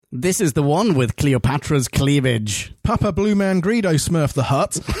This is the one with Cleopatra's cleavage. Papa Blue Man Greedo Smurf the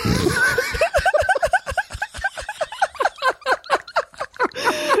Hut.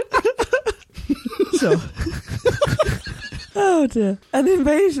 So. Oh dear. An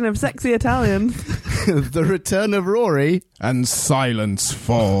invasion of sexy Italians. The Return of Rory. And Silence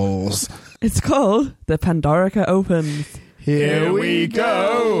Falls. It's called The Pandorica Opens. Here we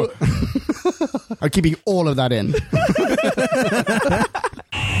go. I'm keeping all of that in.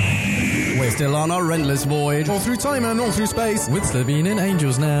 We're still on our endless voyage. All through time and all through space. With Slovene and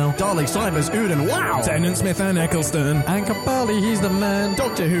Angels now. Dalek, Cybers, Uden, wow! Tennant, Smith and Eccleston. And Capaldi, he's the man.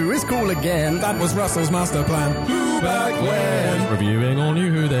 Doctor Who is cool again. That was Russell's master plan. Who back when? Reviewing all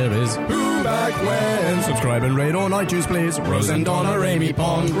new Who there is. Who back when? Subscribe and rate on iTunes, please. Rose and Donna, Amy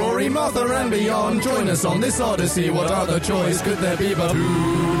Pond, Rory, Martha and beyond. Join us on this odyssey. What other choice could there be but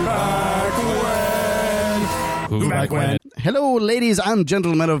Who back when? Who back when? Hello, ladies and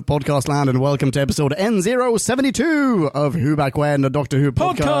gentlemen of Podcast Land, and welcome to episode N072 of Who Back When, a Doctor Who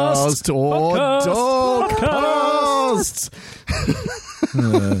podcast.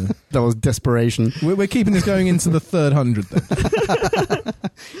 That was desperation. We're keeping this going into the 300 then.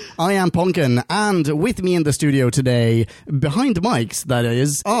 I am Ponkin, and with me in the studio today, behind mics, that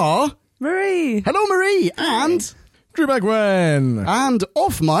is, are... Marie! Hello, Marie! And... Drew back when? And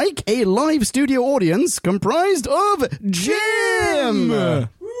off mic, a live studio audience comprised of Jim!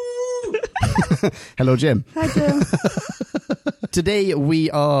 Hello, Jim. Hi, Jim. Today we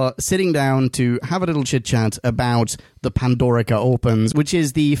are sitting down to have a little chit-chat about The Pandorica Opens, which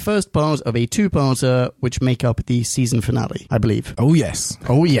is the first part of a two-parter which make up the season finale, I believe. Oh, yes.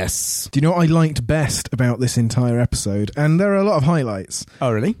 Oh, yes. Do you know what I liked best about this entire episode? And there are a lot of highlights.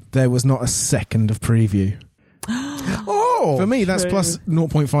 Oh, really? There was not a second of preview. Oh! For me, that's True. plus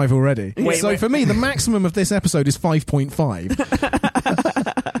 0.5 already. Wait. For me, the maximum of this episode is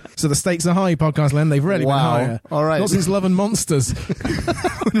 5.5. So the stakes are high, Podcast Land. They've really been higher. All right. Not since Love and Monsters.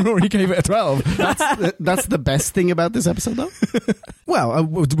 When Rory gave it a 12. That's the best thing about this episode, though? Well,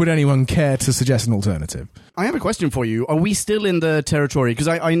 would anyone care to suggest an alternative? I have a question for you. Are we still in the territory? Because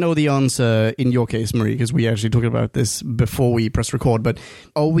I know the answer in your case, Marie, because we actually talked about this before we press record, but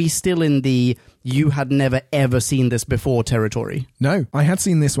are we still in the you had never ever seen this before territory? No, I had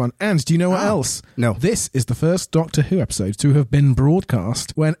seen this one. And do you know what else? No. This is the first Doctor Who episode to have been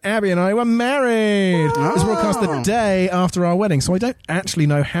broadcast when Abby and I were married. It was broadcast the day after our wedding, so I don't actually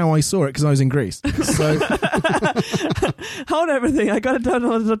know how I saw it because I was in Greece. So Hold everything. I got to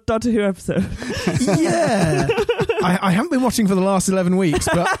download a Doctor Who episode. yeah. I haven't been watching for the last 11 weeks,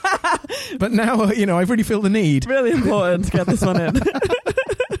 but now, I really feel the need. Really important to get this one in.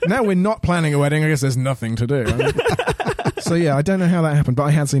 Now we're not planning a wedding, I guess there's nothing to do. So yeah, I don't know how that happened, but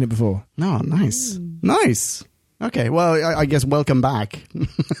I had seen it before. No, nice. Nice. Okay, well, I guess welcome back.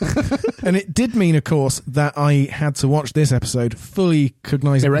 And it did mean, of course, that I had to watch this episode fully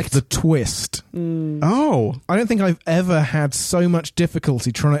cognizant Erect? of the twist. Oh. I don't think I've ever had so much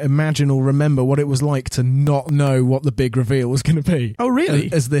difficulty trying to imagine or remember what it was like to not know what the big reveal was going to be. Oh,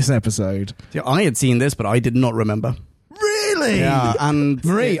 really? As this episode. Yeah, I had seen this, but I did not remember. Really? Yeah, and...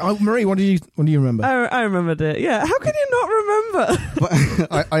 Marie, what do you remember? I remembered it. Yeah. How can you not remember?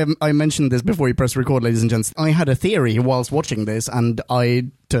 I mentioned this before you press record, ladies and gents. I had a theory whilst watching this, and it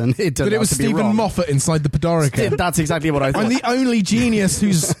turned That it out was to be Stephen wrong. Moffat inside the Podorica. That's exactly what I thought. I'm the only genius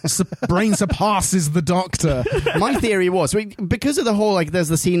whose brain surpasses the Doctor. My theory was, because of the whole, there's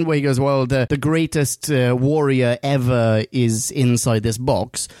the scene where he goes, well, the greatest warrior ever is inside this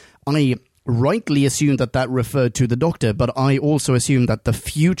box. I rightly assumed that referred to the Doctor, but I also assumed that the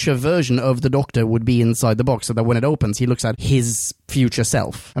future version of the Doctor would be inside the box, so that when it opens, he looks at his future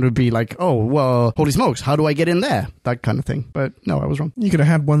self and would be like, oh, well, holy smokes, how do I get in there? That kind of thing. But no, I was wrong. You could have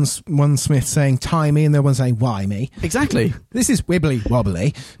had one Smith saying, tie me, and the other one saying, why me? Exactly. This is wibbly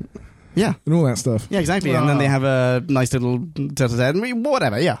wobbly. Yeah. And all that stuff. Yeah, exactly. And then they have a nice little tete-a-tete,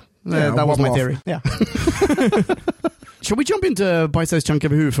 whatever, yeah. That was my off. theory. Yeah. Shall we jump into Bite-Sized Chunk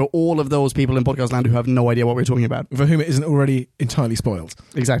of Who for all of those people in Podcast Land who have no idea what we're talking about? For whom it isn't already entirely spoiled.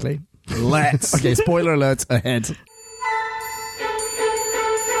 Exactly. Let's. Okay, spoiler alert ahead.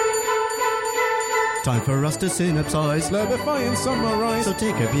 Time for us to synopsize, Slurpify and summarize. so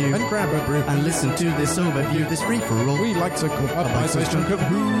take a view And grab a brew. and listen to this overview, this free-for-all. We like to call a bite-sized chunk of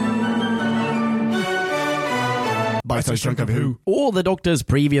Who. Bite-Sized Chunk of Who. All the Doctor's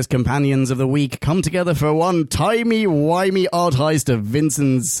previous companions of the week come together for one timey-wimey art heist of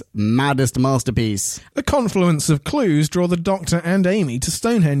Vincent's maddest masterpiece. A confluence of clues draw the Doctor and Amy to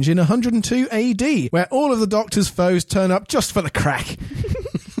Stonehenge in 102 AD, where all of the Doctor's foes turn up just for the crack.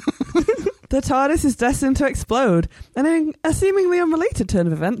 The TARDIS is destined to explode, and in a seemingly unrelated turn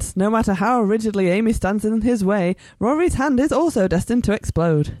of events, no matter how rigidly Amy stands in his way, Rory's hand is also destined to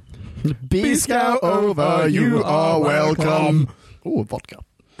explode. Be Scout over, you are welcome. Oh, vodka.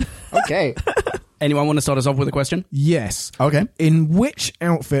 Okay. Anyone want to start us off with a question? Yes. Okay. In which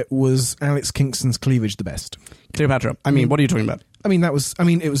outfit was Alex Kingston's cleavage the best? Cleopatra. I mean, what are you talking about? It was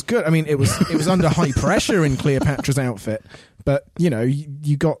good. It was under high pressure in Cleopatra's outfit, but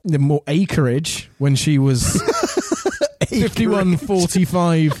you got the more acreage when she was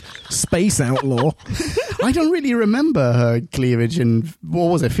 5145 space outlaw. I don't really remember her cleavage in, what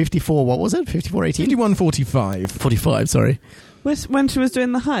was it, 54, what was it, 5418? 5145. 45, sorry. When she was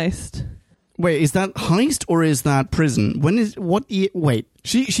doing the heist. Wait, is that heist or is that prison? When is, what year, wait.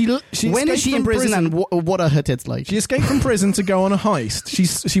 She When is she in prison and what are her tits like? She escaped from prison to go on a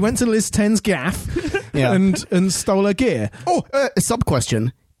heist. She went to Liz Ten's gaff and stole her gear. Oh, a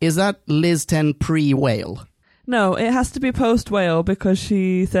sub-question. Is that Liz 10 pre-whale? No, it has to be post-whale because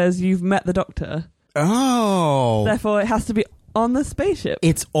she says you've met the Doctor. Oh. Therefore, it has to be on the spaceship.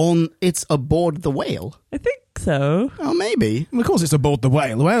 It's aboard the whale. I think so. Oh, maybe. Of course it's aboard the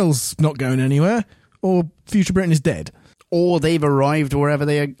whale. The whale's not going anywhere. Or Future Britain is dead. Or they've arrived wherever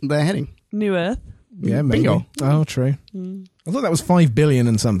they're heading. New Earth. Yeah, maybe. Bingo. Oh, true. I thought that was 5 billion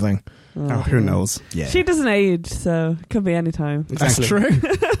and something. Oh, who knows? Yeah. She doesn't age, so it could be any time. That's Exactly.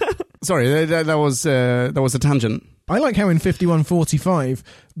 true. Sorry, that was a tangent. I like how in 5145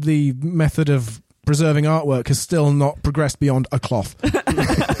 the method of preserving artwork has still not progressed beyond a cloth.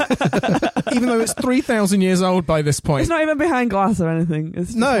 Even though it's 3,000 years old by this point. It's not even behind glass or anything. It's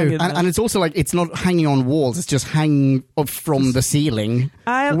just No, hanging there. And it's also like it's not hanging on walls; it's just hanging up from the ceiling.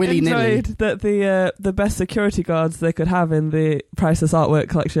 I willy-nilly. enjoyed that the best security guards they could have in the priceless artwork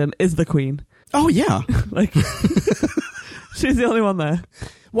collection is the Queen. Oh yeah, Like, she's the only one there.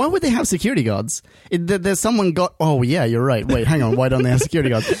 why would they have security guards? There's someone got. Oh yeah, you're right. Wait, hang on. Why don't they have security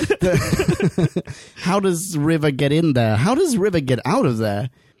guards? How does River get in there? How does River get out of there?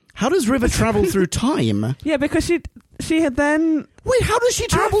 How does River travel through time? Yeah, because she had then Wait, how does she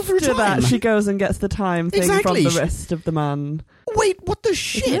travel through after time? that she goes and gets the time thing Exactly. from the wrist of the man. Wait, what the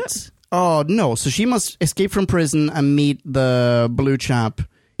shit? Oh no, so she must escape from prison and meet the blue chap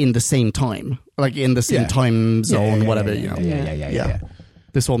in the same time, like in the same time zone, whatever. Yeah.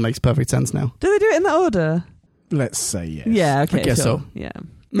 This all makes perfect sense now. Do they do it in that order? Let's say yes. Yeah, okay. I guess sure. so. Yeah.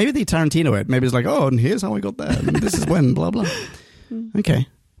 Maybe they Tarantino it. Maybe it's like, oh, and here's how I got there. And this is when, blah, blah. Okay.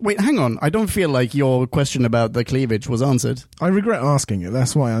 Wait, hang on. I don't feel like your question about the cleavage was answered. I regret asking it.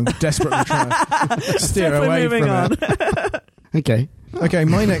 That's why I'm desperately trying to steer We're away moving from on. it. Okay. Okay,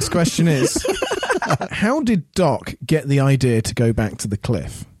 my next question is, how did Doc get the idea to go back to the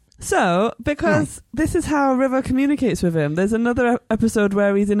cliff? So, because this is how River communicates with him. There's another episode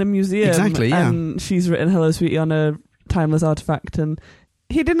where he's in a museum. Exactly, yeah. And she's written "Hello, sweetie" on a timeless artifact, and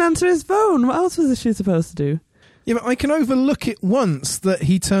he didn't answer his phone. What else was she supposed to do? Yeah, but I can overlook it once that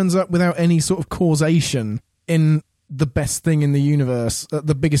he turns up without any sort of causation in the best thing in the universe,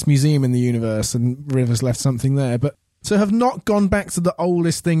 the biggest museum in the universe, and River's left something there. But to have not gone back to the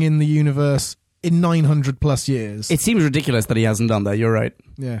oldest thing in the universe in 900 plus years. It seems ridiculous that he hasn't done that. You're right.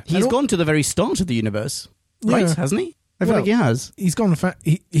 Yeah. He's gone to the very start of the universe, right? Yeah. Hasn't he? I feel Well, like he has. He's gone.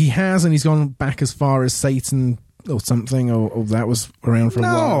 He has, and he's gone back as far as Satan or something, or that was around for a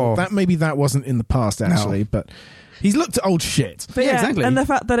while. That wasn't in the past actually, but he's looked at old shit. But Yeah, exactly. And the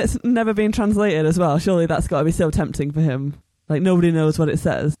fact that it's never been translated as well. Surely that's got to be so tempting for him. Like, nobody knows what it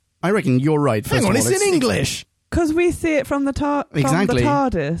says. I reckon you're right. Hang on, it's in English. Because we see it from the Exactly.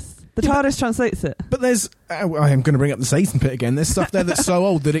 TARDIS. The TARDIS translates it. But there's, I am going to bring up the Satan pit again. There's stuff there that's so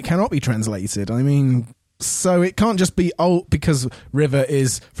old that it cannot be translated. I mean, so it can't just be old because River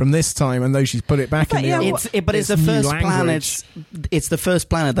is from this time, and though she's put it back But in the yeah, old, It's the new first language. planet. It's the first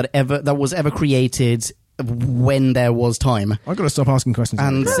planet that was ever created when there was time. I've got to stop asking questions.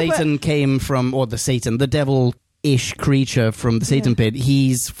 And No, Satan came from, or the devil-ish creature from the Satan pit.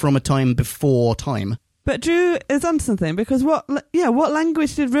 He's from a time before time. But Drew is on something, because what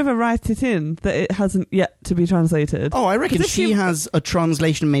language did River write it in that it hasn't yet to be translated? Oh, I reckon 'Cause if she has a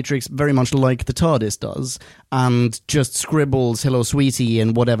translation matrix very much like the TARDIS does, and just scribbles "Hello, sweetie"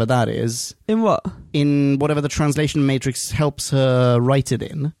 and whatever that is In what? in whatever the translation matrix helps her write it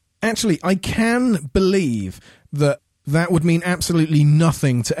in. Actually, I can believe that would mean absolutely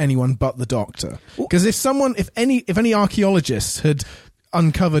nothing to anyone but the Doctor. Because if any archaeologist had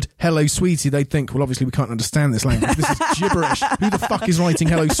uncovered "Hello, Sweetie," they'd think, well, obviously we can't understand this language. This is gibberish. Who the fuck is writing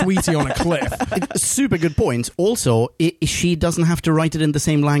 "Hello, Sweetie" on a cliff? Super good point. Also, she doesn't have to write it in the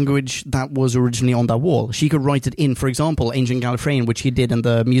same language that was originally on that wall. She could write it in, for example, Ancient Gallifreyan, which he did in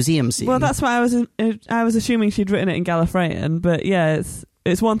the museum scene. Well, that's why I was assuming she'd written it in Gallifreyan, but yeah,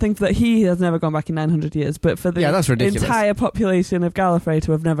 it's one thing that he has never gone back in 900 years, but for the that's ridiculous. entire population of Gallifrey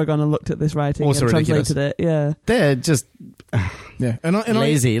to have never gone and looked at this writing Also and ridiculous. translated it, yeah. They're just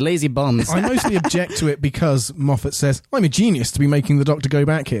lazy bums. I mostly object to it because Moffat says, I'm a genius to be making the Doctor go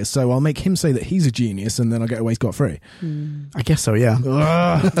back here, so I'll make him say that he's a genius and then I'll get away scot-free. I guess so, yeah.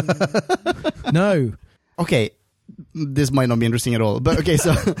 No. Okay, this might not be interesting at all, but okay,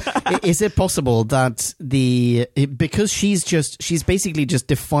 so is it possible that because she's basically just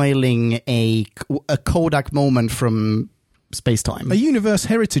defiling a Kodak moment from space-time. A universe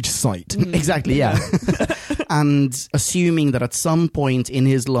heritage site. Exactly, yeah. And assuming that at some point in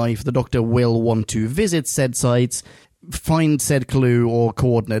his life the Doctor will want to visit said sites, find said clue or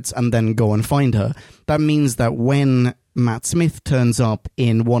coordinates, and then go and find her. That means that when Matt Smith turns up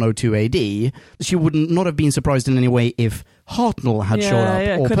in 102 AD, she would not have been surprised in any way if Hartnell had showed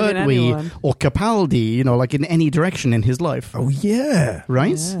up, or Pertwee, or Capaldi, like in any direction in his life. Oh, yeah.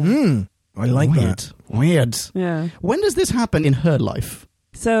 Right? Yeah. I like that. Weird. Yeah. When does this happen in her life?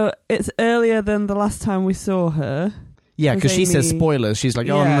 So it's earlier than the last time we saw her. Yeah, because she says spoilers. She's like,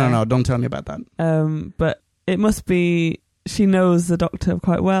 oh, no, don't tell me about that. But it must be she knows the Doctor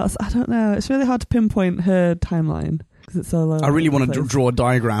quite well. So I don't know. It's really hard to pinpoint her timeline because it's so low. I really want to draw a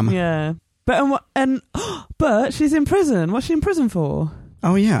diagram. Yeah. But she's in prison. What's she in prison for?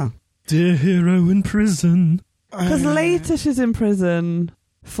 Oh, yeah. Dear hero in prison. Because later she's in prison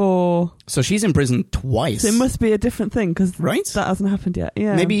for... So she's in prison twice. So it must be a different thing because that hasn't happened yet.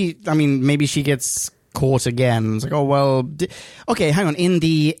 Yeah. Maybe she gets caught again. It's like, oh, well... Okay, hang on. In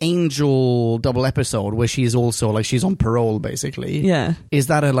the Angel double episode where she's also, she's on parole, basically. Yeah. Is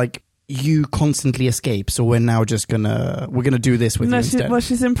that you constantly escape, so we're now just we're gonna do this with you instead? Well,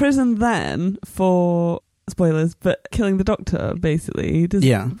 she's in prison then for... Spoilers, but killing the Doctor, basically.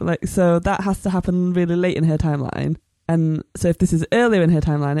 So that has to happen really late in her timeline. And so if this is earlier in her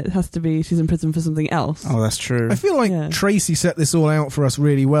timeline, it has to be she's in prison for something else. Oh, that's true. I feel like Tracy set this all out for us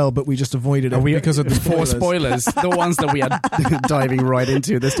really well, but we just avoided it because of the spoilers. 4 spoilers. The ones that we are diving right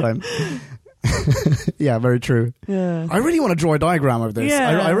into this time. Yeah, very true. Yeah. I really want to draw a diagram of this.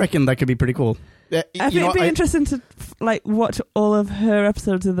 Yeah. I reckon that could be pretty cool. I think it'd be interesting to watch all of her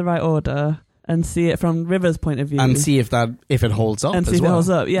episodes in the right order and see it from River's point of view. And see if it holds up. And see if it holds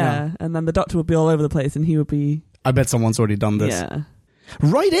up, yeah. And then the Doctor would be all over the place and he would be... I bet someone's already done this. Yeah.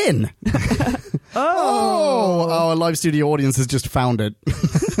 Right in! Oh! Our live studio audience has just found it.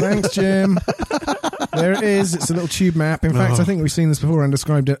 Thanks, Jim. There it is. It's a little tube map. In fact, I think we've seen this before and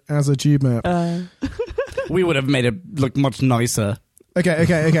described it as a tube map. We would have made it look much nicer.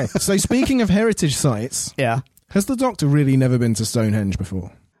 Okay. So speaking of heritage sites, has the Doctor really never been to Stonehenge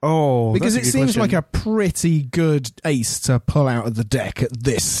before? Oh, because it seems question. like a pretty good ace to pull out of the deck at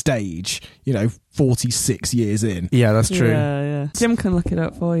this stage, 46 years in. Yeah, that's true. Yeah. Jim can look it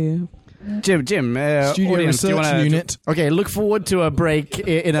up for you. Jim, Studio audience, Research Unit. Okay, look forward to a break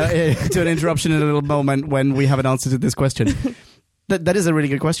to an interruption in a little moment when we have an answer to this question. That is a really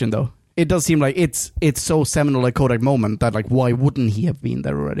good question, though. It does seem like it's so seminal a Kodak moment that why wouldn't he have been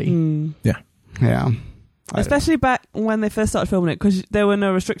there already? Yeah. Especially back when they first started filming it, because there were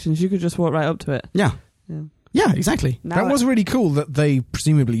no restrictions. You could just walk right up to it. Yeah, exactly. That was really cool that they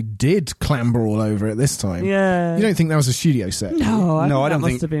presumably did clamber all over it this time. Yeah. You don't think that was a studio set? No, I don't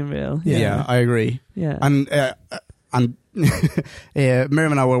think must have been real. Yeah, I agree. Yeah. And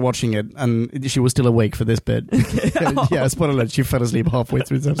Miriam and I were watching it, and she was still awake for this bit. Yeah, spoiler alert, she fell asleep halfway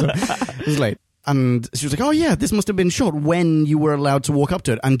through this episode. It was late. And she was like, oh yeah, this must have been shot when you were allowed to walk up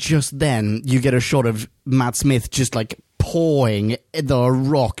to it. And just then, you get a shot of Matt Smith just pawing the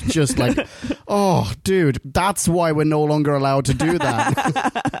rock, just oh, dude, that's why we're no longer allowed to do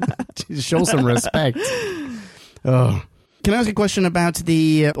that. Show some respect. Oh. Can I ask a question about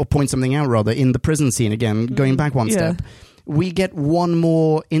or point something out rather, in the prison scene again, going back one step? We get one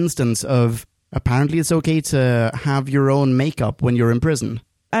more instance of, apparently it's okay to have your own makeup when you're in prison.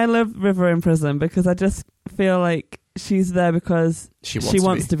 I love River in prison because I just feel like she's there because she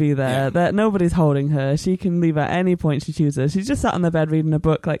wants to be there. Yeah. That nobody's holding her. She can leave at any point she chooses. She's just sat on the bed reading a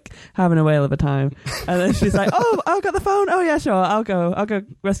book, having a whale of a time. And then she's like, "Oh, I've got the phone. Oh yeah, sure. I'll go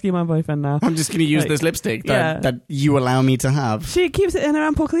rescue my boyfriend now. I'm just going to use this lipstick that you allow me to have." She keeps it in her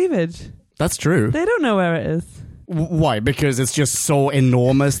ample cleavage. That's true. They don't know where it is. Why? Because it's just so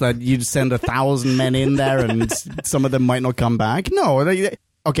enormous that you'd send 1,000 men in there and some of them might not come back? No.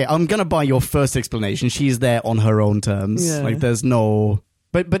 Okay, I'm going to buy your first explanation. She's there on her own terms. Yeah. Like, there's no...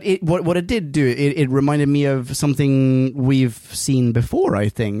 But what it did do, it reminded me of something we've seen before, I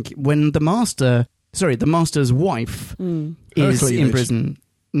think. When the master's wife is in prison.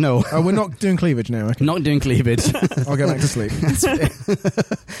 No. Oh, we're not doing cleavage now. Okay. Not doing cleavage. I'll go back to sleep.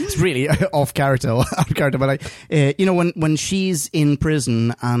 It's really off character, but like, when she's in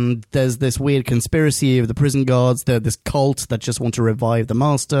prison and there's this weird conspiracy of the prison guards, this cult that just want to revive the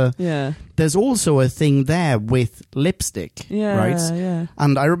master. Yeah. There's also a thing there with lipstick, Yeah, right? yeah.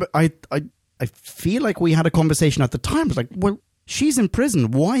 And I feel like we had a conversation at the time. It's like, well, she's in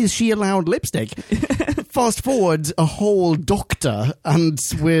prison. Why is she allowed lipstick? Fast forward a whole doctor, and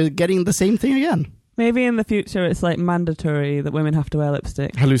we're getting the same thing again. Maybe in the future it's like mandatory that women have to wear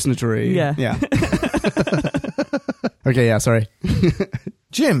lipstick. Hallucinatory. Yeah. Okay, yeah, sorry.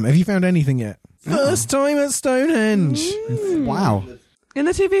 Jim, have you found anything yet? First time at Stonehenge. Wow. In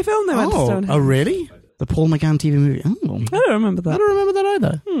the TV film they went to Stonehenge. Oh, really? The Paul McGann TV movie. Oh. I don't remember that. I don't remember that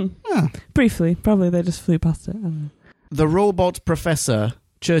either. Yeah. Briefly. Probably they just flew past it. I don't know. The robot professor,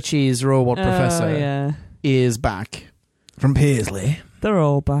 Churchy's robot professor, is back. From Pearsley. They're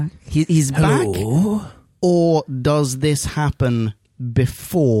all back. He's Hello. back? Or does this happen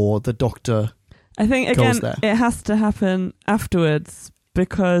before the Doctor I think, again, goes there? it has to happen afterwards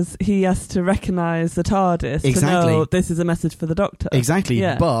because he has to recognise the TARDIS to know this is a message for the Doctor. Exactly.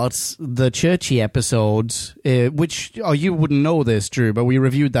 Yeah. But the Churchy episode, which, you wouldn't know this, Drew, but we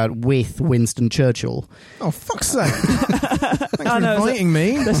reviewed that with Winston Churchill. Oh, fuck's sake. Thanks for inviting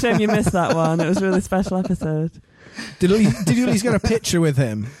me. It's a shame you missed that one. It was a really special episode. Did you at least get a picture with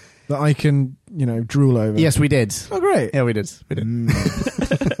him that I can, drool over? Yes, we did. Oh, great. Yeah, we did.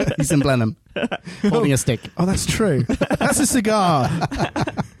 He's in Blenheim, holding a stick. Oh, that's true. That's a cigar.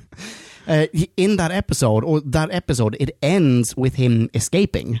 In that episode, it ends with him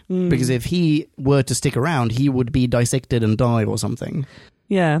escaping. Because if he were to stick around, he would be dissected and die or something.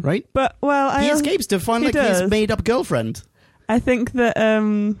 Yeah. Right? But, he escapes to find his made-up girlfriend. I think that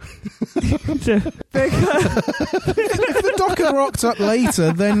If the Doctor rocked up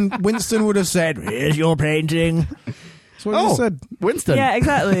later, then Winston would have said, "Here's your painting." That's what he said. Winston. Yeah,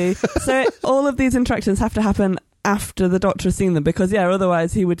 exactly. So all of these interactions have to happen after the Doctor has seen them because,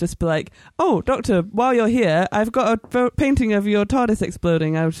 otherwise he would just be like, "Oh, Doctor, while you're here, I've got a painting of your TARDIS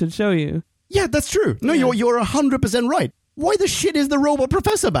exploding. I should show you." Yeah, that's true. No, you're 100% right. Why the shit is the robot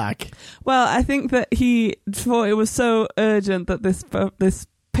professor back? Well, I think that he thought it was so urgent that this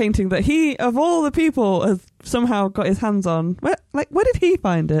painting that he, of all the people, has somehow got his hands on. Where did he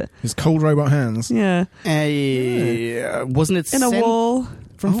find it? His cold robot hands. Yeah. Wasn't it in a wall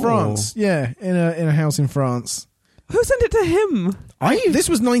from France? Yeah, in a house in France. Who sent it to him? This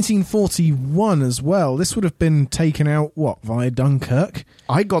was 1941 as well. This would have been taken out, via Dunkirk?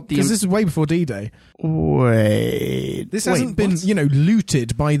 Because this is way before D-Day. This hasn't been,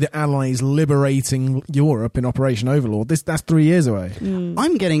 looted by the Allies liberating Europe in Operation Overlord. That's 3 years away.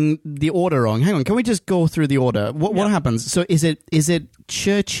 I'm getting the order wrong. Hang on, can we just go through the order? What happens? So is it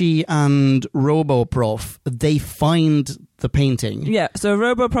Churchy and Roboprof? They find the painting. Yeah, so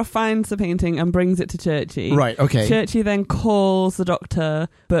Roboprof finds the painting and brings it to Churchy. Right, okay. Churchy then calls the Doctor,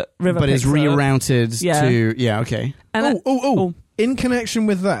 but River is rerouted to... Yeah, okay. And in connection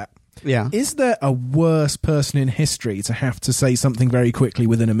with that, is there a worse person in history to have to say something very quickly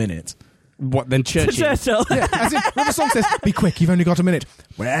within a minute? What, than Churchy? Churchill. Yeah, as in, River Song says, "Be quick, you've only got a minute."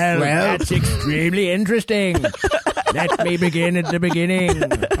 Well, that's extremely interesting. Let me begin at the beginning.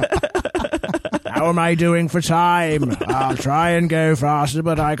 How am I doing for time? I'll try and go faster,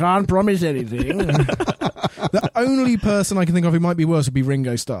 but I can't promise anything. The only person I can think of who might be worse would be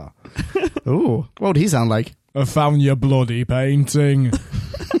Ringo Starr. Ooh, what would he sound like? I found your bloody painting.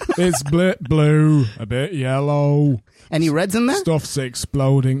 It's blue, a bit yellow. Any reds in there? Stuff's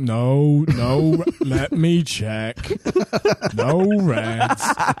exploding. No, let me check. No reds.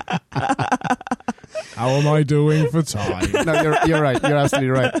 How am I doing for time? No, you're right. You're absolutely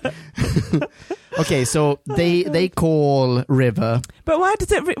right. Okay, so they call River. But why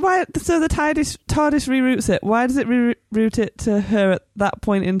does it... so the TARDIS reroutes it. Why does it reroute it to her at that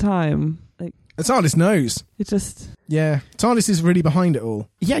point in time? The TARDIS knows. It just... Yeah. TARDIS is really behind it all.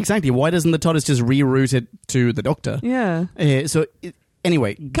 Yeah, exactly. Why doesn't the TARDIS just reroute it to the Doctor? Yeah.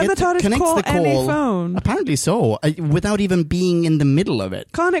 Anyway, can the TARDIS call any phone? Apparently so, without even being in the middle of it.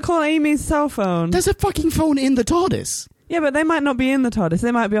 Can't it call Amy's cell phone? There's a fucking phone in the TARDIS. Yeah, but they might not be in the TARDIS.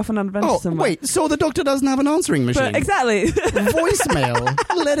 They might be off on an adventure somewhere. Wait, so the Doctor doesn't have an answering machine? But exactly. Voicemail.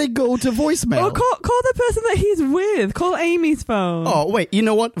 Let it go to voicemail. Or call the person that he's with. Call Amy's phone. Oh, wait, you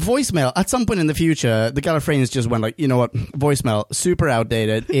know what? Voicemail. At some point in the future, the Gallifreyans just went like, you know what? Voicemail, super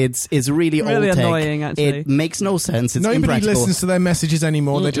outdated. It's really old tech. Annoying, actually. It makes no sense. It's Nobody impractical. listens to their messages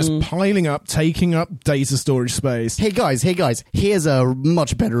anymore. They're just piling up, taking up data storage space. Hey guys, here's a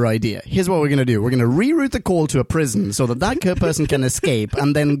much better idea. Here's what we're going to do. We're going to reroute the call to a prison so that person can escape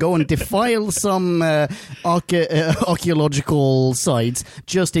and then go and defile some archaeological sites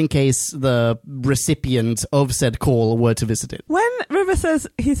just in case the recipient of said call were to visit it. When River says,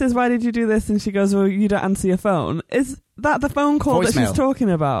 why did you do this? And she goes, well, you don't answer your phone. Is that the phone call that she's talking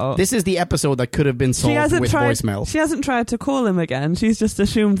about? This is the episode that could have been solved with voicemail. She hasn't tried to call him again. She's just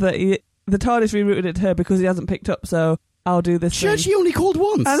assumed that the TARDIS rerouted it to her because he hasn't picked up, so I'll do this thing. She only called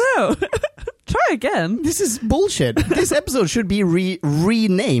once. I know. Try again. This is bullshit. This episode should be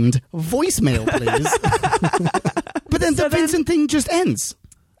renamed Voicemail, please. But then the Vincent thing just ends.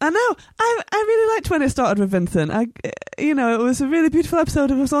 I know. I really liked when it started with Vincent. It was a really beautiful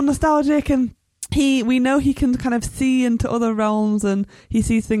episode. It was all nostalgic, and we know he can kind of see into other realms, and he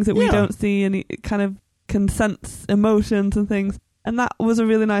sees things that we don't see, and he kind of can sense emotions and things. And that was a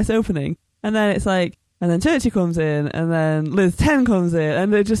really nice opening. And then it's like, and then Churchy comes in, and then Liz 10 comes in,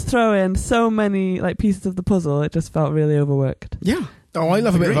 and they just throw in so many like pieces of the puzzle. It just felt really overworked. Yeah. Oh, I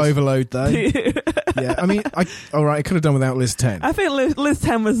love a bit of overload, though. Yeah, I mean, I could have done without Liz 10. I think Liz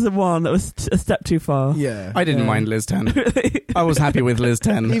 10 was the one that was a step too far. Yeah. I didn't mind Liz 10. I was happy with Liz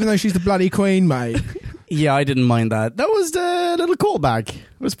 10. Even though she's the bloody queen, mate. Yeah, I didn't mind that. That was a little callback.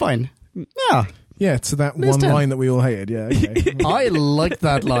 It was fine. Yeah. Yeah, to that Liz one 10. line that we all hated, yeah. Okay. I liked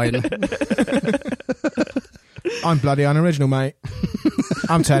that line. I'm bloody unoriginal, mate.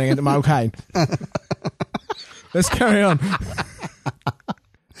 I'm turning into Michael Caine. Let's carry on.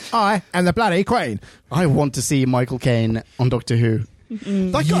 I am the bloody queen. I want to see Michael Caine on Doctor Who.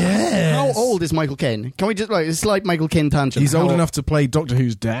 That guy, Yes. How old is Michael Caine? Can we just like it's like Michael Caine tangent? He's old enough to play Doctor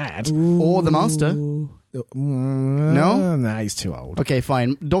Who's dad. Or the Master? No? Nah, he's too old. Okay,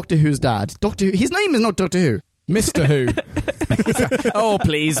 fine. Doctor Who's dad. Doctor Who. His name is not Doctor Who. Mr. Who. Oh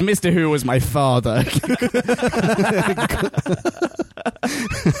please, Mr. Who was my father.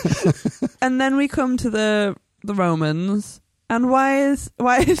 And then we come to the Romans. And why is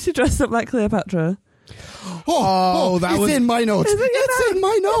she dressed up like Cleopatra? That was in my notes. It's in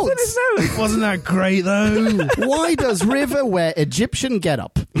my notes. Wasn't that great, though? Why does River wear Egyptian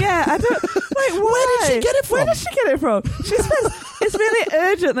getup? Yeah, I don't. Like, why? Where did she get it from? Where did she get it from? She spends. It's really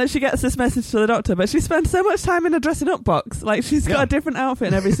urgent that she gets this message to the Doctor, but she spends so much time in a dressing up box. Like, she's got a different outfit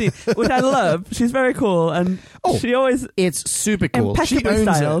in every scene, which I love. She's very cool, and she always. It's super cool. Impeccably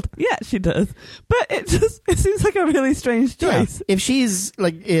styled. Yeah, she does. But it seems like a really strange choice. Yeah. If she's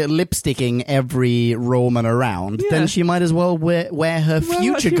like lipsticking every Roman around, then she might as well wear her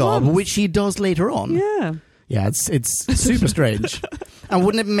future garb, which she does later on. Yeah. Yeah, it's super strange. And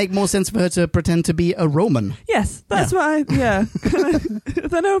wouldn't it make more sense for her to pretend to be a Roman? Yes, that's what I. Yeah.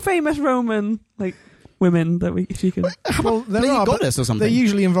 There are no famous Roman like women that she can. Well, there are a goddess or something. They're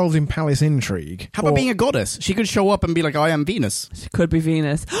usually involved in palace intrigue. How about being a goddess? She could show up and be like, I am Venus. She could be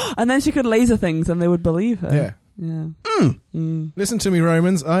Venus, and then she could laser things, and they would believe her. Yeah. Yeah. Listen to me,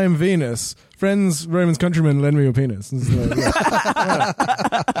 Romans. I am Venus. Friends, Romans, countrymen, lend me your penis.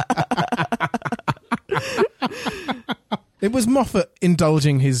 It was Moffat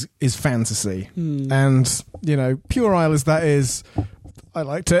indulging his fantasy, and puerile as that is, I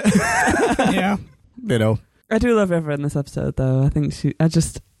liked it. Yeah, I do love River in this episode, though. I think she's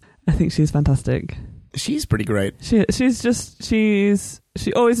fantastic. She's pretty great. She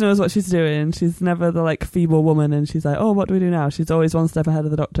always knows what she's doing. She's never the like feeble woman, and she's like, oh, what do we do now? She's always one step ahead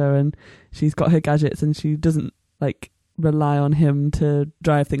of the Doctor, and she's got her gadgets, and she doesn't like rely on him to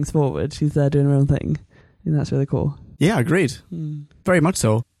drive things forward. She's there doing her own thing, and that's really cool. Yeah, agreed. Very much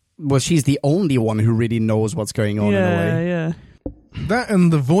so. Well, she's the only one who really knows what's going on in a way. Yeah. That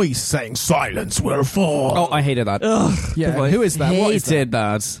and the voice saying "Silence will fall." Oh, I hated that. Ugh, yeah, who is that? Hated What is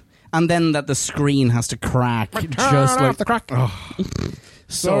that? And then that the screen has to crack, just like the crack. Oh.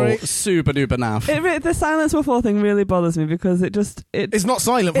 So super duper naff. The silence will fall thing really bothers me because it's not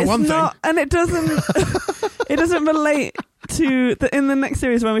silent for one thing, and it doesn't relate to in the next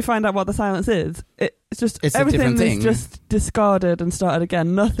series when we find out what the silence is. It's everything is just discarded and started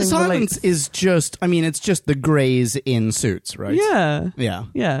again. Nothing. Silence is just. I mean, it's just the Greys in suits, right? Yeah.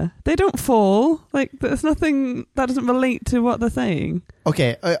 They don't fall. Like there's nothing that doesn't relate to what they're saying.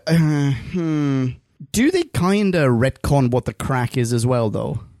 Okay. Do they kind of retcon what the crack is as well,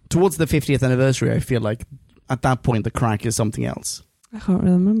 though? Towards the 50th anniversary, I feel like at that point the crack is something else? I can't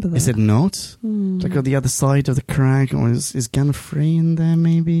really remember that. Is it not? Like on the other side of the crack, or is Gallifrey in there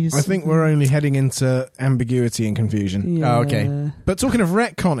maybe? I think we're only heading into ambiguity and confusion. Yeah. Oh, okay. But talking of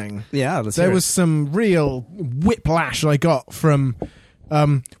retconning, there was some real whiplash I got from...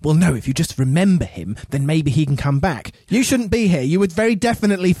 well, no, if you just remember him, then maybe he can come back. You shouldn't be here. You were very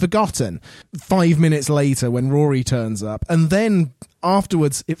definitely forgotten. 5 minutes later when Rory turns up. And then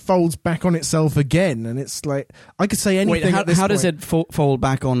afterwards it folds back on itself again. And it's like, I could say anything at this how point. does it fold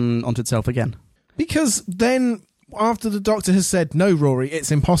back onto itself again? Because then... after the Doctor has said, no, Rory, it's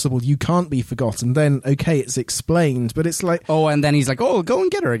impossible, you can't be forgotten, then, okay, it's explained, but it's like... oh, and then he's like, oh, go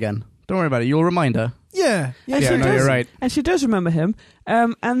and get her again. Don't worry about it, you'll remind her. Yeah. You're right. And she does remember him.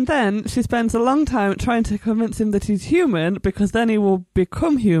 And then she spends a long time trying to convince him that he's human, because then he will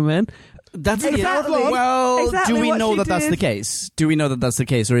become human. That's Exactly. Well, Exactly do we what know she that that's did. the case? Do we know that that's the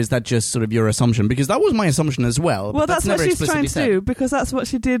case, or is that just sort of your assumption? Because that was my assumption as well. Well, but that's what never she's trying to explicitly do, because that's what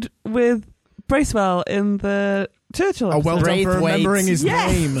she did with Bracewell in the Churchill Oh, well episode. done for Braithwaite. remembering his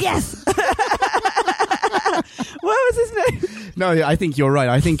name. Yes! What was his name? said. No, I think you're right.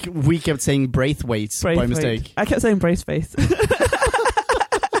 I think we kept saying Braithwaite by Braithwaite. mistake. I kept saying Braceface.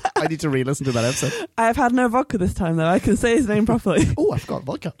 I need to re-listen to that episode. I've had no vodka this time, though. I can say his name properly. Oh, I've got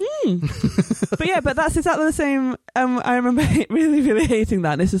vodka. But that's exactly the same. I remember really, really hating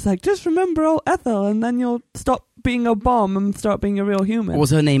that. And it's just like, just remember old Ethel, and then you'll stop being a bomb and start being a real human. What was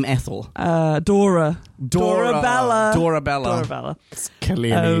her name? Ethel. Dora. Dorabella. Dorabella. It's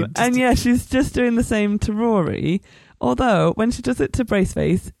clearly. And yeah, she's just doing the same to Rory. Although, when she does it to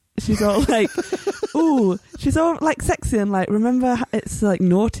Braceface, she's all like, ooh, she's all like sexy and like, remember it's like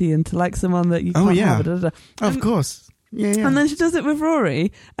naughty and to like someone that you can't have. Da, da, da. Of course. Yeah. And then she does it with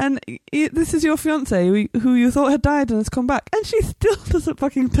Rory, and this is your fiance who you thought had died and has come back, and she still doesn't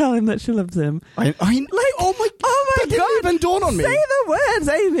fucking tell him that she loves him. Oh my God, didn't even dawn on me. Say the words,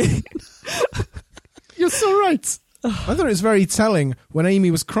 Amy. You're so right. I thought it was very telling when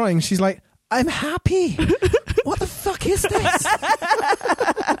Amy was crying. She's like, I'm happy. What the fuck is this?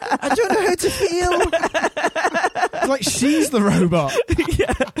 I don't know how to feel. It's like she's the robot.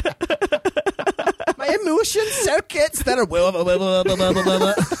 Yeah. My emotion circuits that are...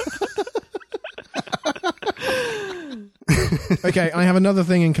 Okay, I have another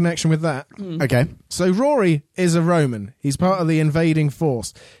thing in connection with that. Okay. So Rory is a Roman. He's part of the invading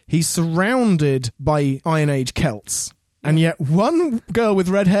force. He's surrounded by Iron Age Celts. And yet one girl with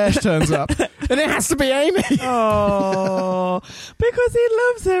red hair turns up, and it has to be Amy. Oh, because he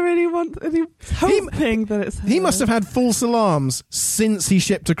loves her and he's hoping that it's her. He must have had false alarms since he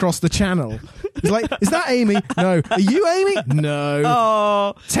shipped across the channel. He's like, is that Amy? No. Are you Amy? No.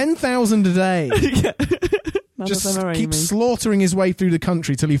 Oh. 10,000 a day. None Just of them are keeps Amy. slaughtering his way through the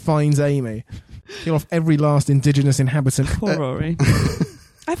country till he finds Amy. Kill off every last indigenous inhabitant. Poor Rory.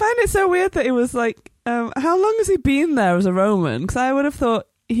 I find it so weird that it was like, how long has he been there as a Roman? Because I would have thought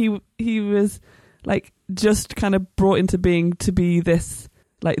he was like just kind of brought into being to be this,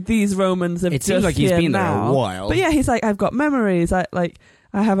 like these Romans have It just seems like he's here been there now. a while. But yeah, he's like, I've got memories. I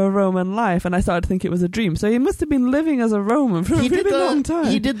have a Roman life, and I started to think it was a dream. So he must have been living as a Roman for a really long time.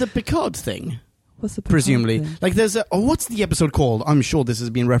 He did the Picard thing. What's the Presumably. thing? Like there's what's the episode called? I'm sure this has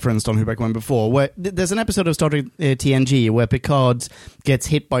been referenced on Who Back When before, where there's an episode of Star Trek TNG where Picard gets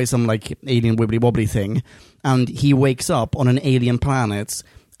hit by some like alien wibbly wobbly thing, and he wakes up on an alien planet,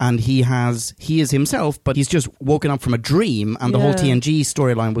 and he is himself, but he's just woken up from a dream, and the whole TNG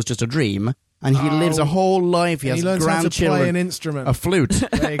storyline was just a dream. And he lives a whole life. He has learns how to grandchildren, play an instrument. a flute,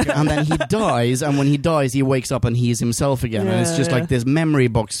 There you go. and then he dies. And when he dies, he wakes up and he is himself again. And it's just like this memory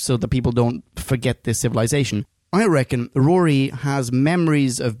box, so that people don't forget this civilization. I reckon Rory has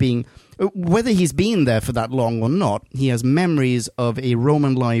memories of being, whether he's been there for that long or not, he has memories of a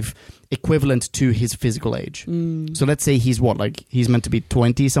Roman life equivalent to his physical age. So let's say he's he's meant to be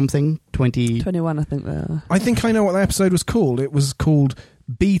 20-something? 21, I think they are. I think I know what that episode was called. It was called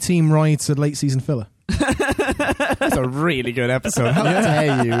B-Team Rides a Late Season Filler. That's a really good episode. How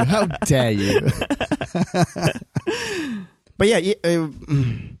dare you? How dare you? But yeah,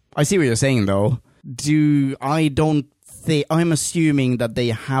 I see what you're saying, though. I'm assuming that they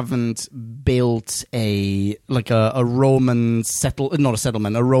haven't built a Roman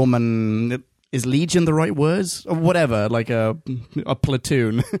a Roman, is legion the right words? Or whatever, like a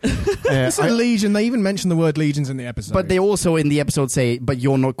platoon. It's a legion. They even mention the word legions in the episode. But they also in the episode say, but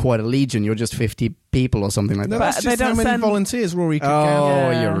you're not quite a legion, you're just 50 people or something like No, that. that's But just they how don't many send- volunteers Rory could Oh,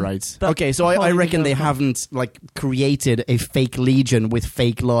 gather. Yeah. you're right. That's Okay, so I probably reckon they the- haven't created a fake legion with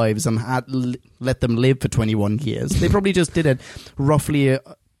fake lives and let them live for 21 years. They probably just did it roughly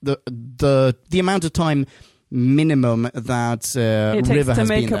the amount of time minimum that it takes River to has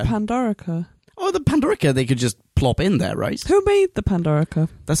make been a there. Pandorica. Oh, the Pandorica, they could just plop in there, right? Who made the Pandorica?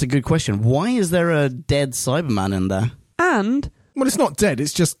 That's a good question. Why is there a dead Cyberman in there? And Well, it's not dead.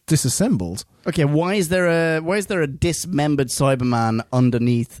 It's just disassembled. Okay, why is there a dismembered Cyberman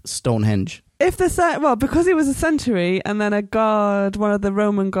underneath Stonehenge? if because he was a centauri and then a god, one of the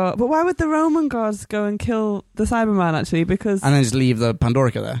Roman gods. But why would the Roman gods go and kill the Cyberman actually? Because And then just leave the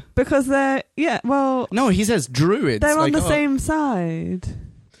Pandorica there. because they're No, he says druids. they're on like, the same side.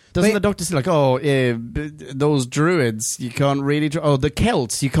 Doesn't the doctor say like, those druids, you can't really... the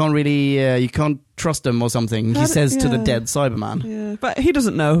Celts, you can't really... you can't trust them or something. He says to the dead Cyberman. Yeah, but he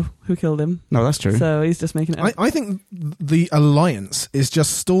doesn't know who killed him. No, that's true. So he's just making it up. I think the Alliance is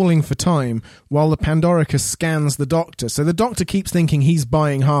just stalling for time while the Pandorica scans the Doctor. So the Doctor keeps thinking he's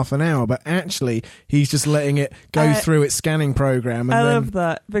buying half an hour, but actually he's just letting it go through its scanning program. And love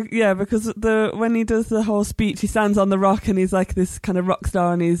that. Because when he does the whole speech, he stands on the rock and he's like this kind of rock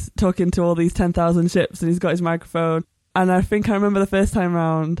star and he's talking to all these 10,000 ships and he's got his microphone. And I think I remember the first time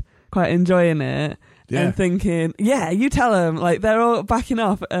round quite enjoying it and thinking, you tell them, like they're all backing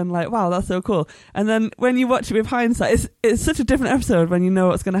off and like, wow, that's so cool. And then when you watch it with hindsight, it's such a different episode when you know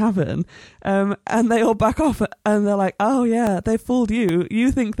what's going to happen. And they all back off and they're like, oh yeah, they fooled you.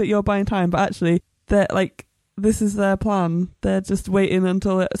 You think that you're buying time, but actually they're like, this is their plan. They're just waiting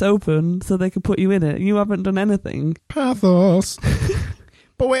until it's open so they can put you in it. You haven't done anything. Pathos.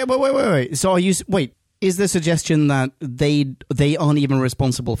 But wait. So is the suggestion that they aren't even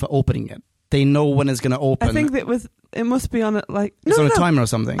responsible for opening it? They know when it's going to open. I think it must be on it like it's on a timer or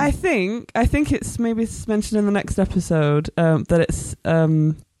something. I think it's mentioned in the next episode that it's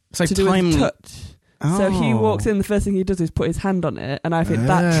like to do with touch. Oh. So he walks in, the first thing he does is put his hand on it, and I think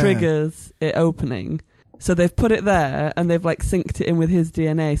that triggers it opening. So they've put it there, and they've like synced it in with his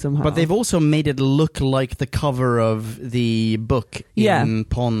DNA somehow. But they've also made it look like the cover of the book in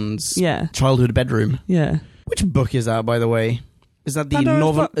Pond's childhood bedroom. Yeah. Which book is that, by the way? Is that the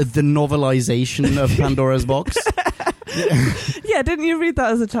novelization of Pandora's Box? Yeah, didn't you read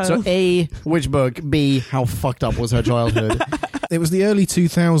that as a child? So A, which book? B, how fucked up was her childhood? It was the early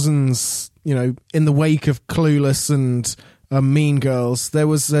 2000s, in the wake of Clueless and Mean Girls, there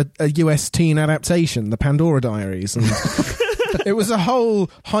was a US teen adaptation, The Pandora Diaries, and it was a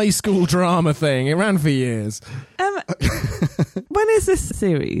whole high school drama thing. It ran for years. When is this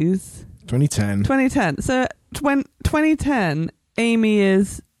series? 2010. 2010. So 2010, Amy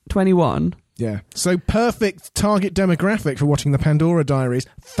is 21. Yeah. So perfect target demographic for watching The Pandora Diaries.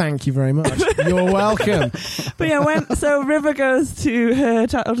 Thank you very much. You're welcome. But yeah, so River goes to her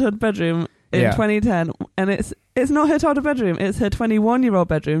childhood bedroom in 2010, and it's not her childhood bedroom, it's her 21-year-old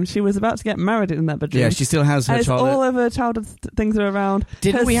bedroom. She was about to get married in that bedroom. Yeah, she still has her childhood. All of her childhood things are around.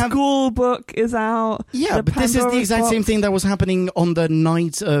 Her school book is out. Yeah, but this is the exact same thing that was happening on the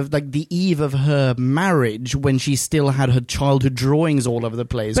night of, like, the eve of her marriage, when she still had her childhood drawings all over the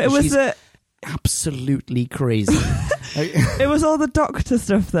place. But it was absolutely crazy. It was all the Doctor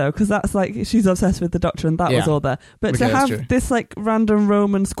stuff though, because that's like she's obsessed with the Doctor, and that was all there. But to have this like random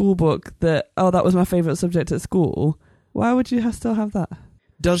Roman school book that that was my favourite subject at school, why would you still have that?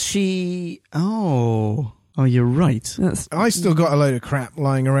 Does she? Oh, you're right. I still got a load of crap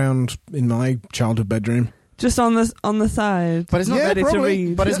lying around in my childhood bedroom. Just on the side, but it's not ready to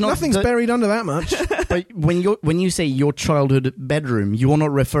read. But it's not. Nothing's buried under that much. But when you say your childhood bedroom, you are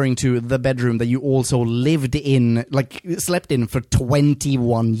not referring to the bedroom that you also lived in, like slept in for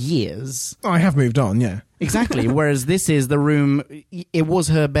 21 years. I have moved on, yeah. Exactly. Whereas this is the room. It was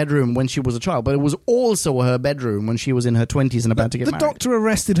her bedroom when she was a child, but it was also her bedroom when she was in her 20s and about to get married. The Doctor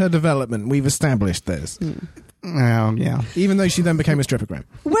arrested her development. We've established this. Yeah. Even though she then became a strippogram.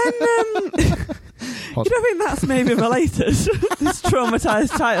 When you don't think that's maybe related? This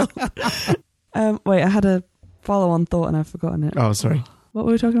traumatized child. Wait, I had a follow-on thought and I've forgotten it. Oh, sorry. What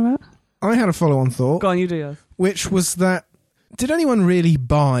were we talking about? I had a follow-on thought. Go on, you do yours. Which was that, did anyone really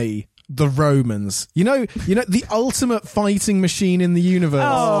buy the Romans? You know, the ultimate fighting machine in the universe.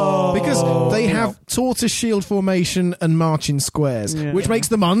 Oh. Because they have tortoise shield formation and march in squares, which makes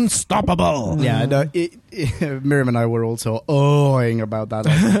them unstoppable. Yeah, no, Miriam and I were also awing about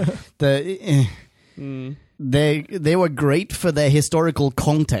that. They were great for their historical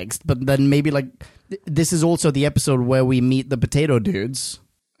context, but then maybe like this is also the episode where we meet the potato dudes.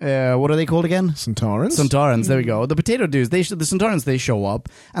 What are they called again? Centaurans. There we go. The potato dudes. The Centaurans. They show up,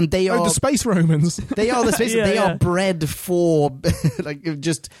 and they are the space Romans. They are the space. They are bred for like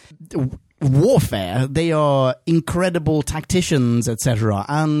just warfare. They are incredible tacticians, etc.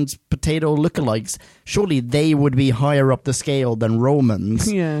 And potato lookalikes. Surely they would be higher up the scale than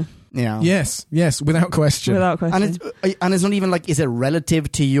Romans. Yeah. Yeah. Yes, without question. Without question. And it's not even like, is it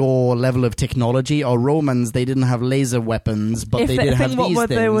relative to your level of technology? Or Romans, they didn't have laser weapons, but they did have these things. What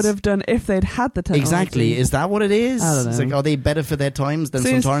they would have done if they'd had the technology. Exactly. Is that what it is? I don't know. It's like, are they better for their times than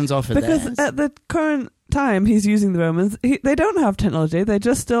sometimes are for theirs? Because at the current time he's using the Romans, they don't have technology. They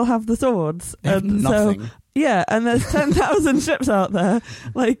just still have the swords. They have nothing. So, yeah, and there's 10,000 ships out there.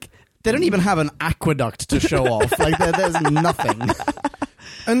 Like, they don't even have an aqueduct to show off. Like there's nothing.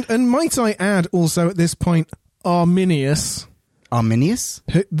 And might I add also at this point, Arminius,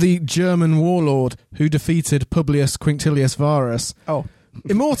 the German warlord who defeated Publius Quinctilius Varus. Oh.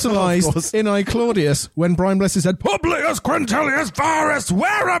 Immortalised in I Claudius when Brian Blessed said, "Publius Quintilius Varus,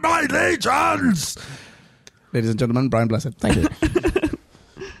 where are my legions?" Ladies and gentlemen, Brian Blessed. Thank you.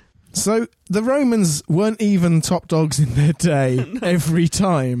 So the Romans weren't even top dogs in their day every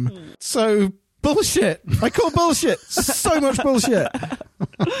time. So bullshit. I call bullshit. So much bullshit.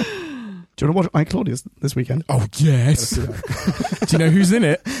 Do you want to watch I Claudius this weekend? Oh, yes. Do you know who's in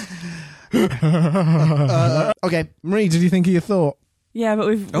it? Okay. Marie, did you think of your thought? yeah, but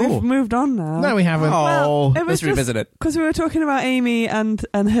we've moved on now. No, we haven't. Oh, it was let's revisit it. Because we were talking about Amy and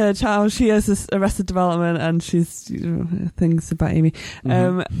her child. She has this Arrested Development, and she's things about Amy.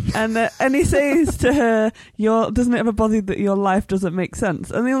 And he says to her, "Doesn't it ever bother you that your life doesn't make sense?"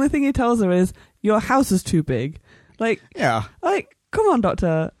 And the only thing he tells her is, "Your house is too big." Like, yeah. Like, come on,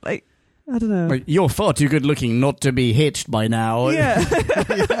 Doctor. Like, I don't know. Like, you're far too good looking not to be hitched by now. Yeah.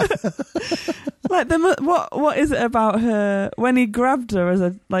 Like, what is it about her when he grabbed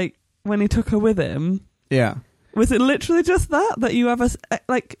her when he took her with him? Yeah. Was it literally just that you have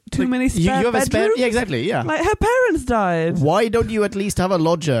too many spare you have bedrooms? a spare? Yeah, exactly. Yeah. Like, her parents died. Why don't you at least have a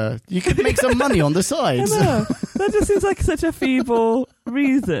lodger? You could make some money on the I sides. know. That just seems like such a feeble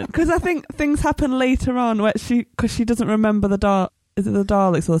reason. Because I think things happen later on because she doesn't remember is it the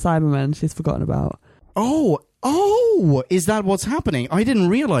Daleks or the Cybermen she's forgotten about? Oh, is that what's happening? I didn't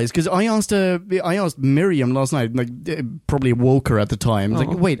realize because I asked Miriam last night, like probably woke her at the time. Like,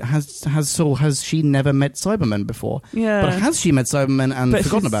 wait, has she never met Cybermen before? Yeah, but has she met Cybermen and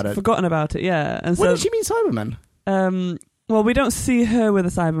forgotten about it? Forgotten about it, yeah. And when did she meet Cybermen? Well, we don't see her with a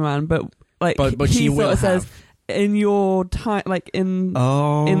Cyberman, but she will sort of have. says, in your time, like in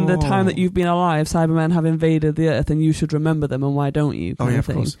the time that you've been alive, Cybermen have invaded the Earth, and you should remember them. And why don't you? Oh yeah, of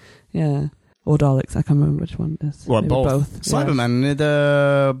course. Yeah. Or Daleks, I can't remember which one it is. Well, both. Cybermen,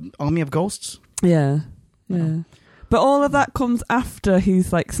 the Army of Ghosts? Yeah. But all of that comes after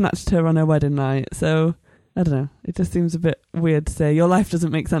he's like snatched her on her wedding night, so I don't know. It just seems a bit weird to say your life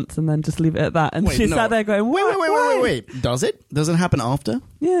doesn't make sense and then just leave it at that. And she sat there going, Wait. Does it? Does it happen after?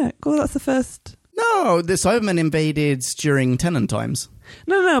 Yeah, well, that's the first. No, the Cybermen invaded during Tennant times.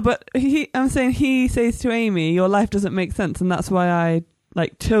 No, but I'm saying he says to Amy, your life doesn't make sense, and that's why I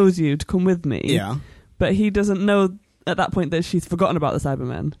chose you to come with me. Yeah. But he doesn't know at that point that she's forgotten about the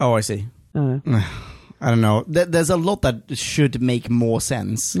Cybermen. Oh, I see. I don't know. There's a lot that should make more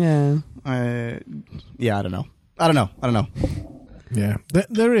sense. Yeah. I don't know. Yeah,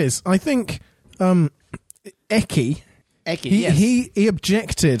 there is. I think Eki, yes. he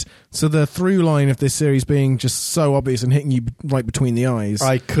objected to the through line of this series being just so obvious and hitting you right between the eyes.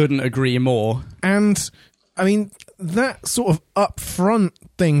 I couldn't agree more. And I mean, that sort of upfront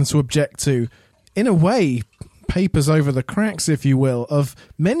thing to object to, in a way, papers over the cracks, if you will, of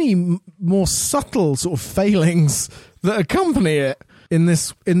many more subtle sort of failings that accompany it in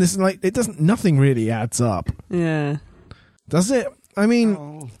this like nothing really adds up. Yeah. Does it? I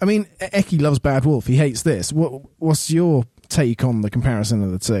mean, Eki loves Bad Wolf. He hates this. What's your take on the comparison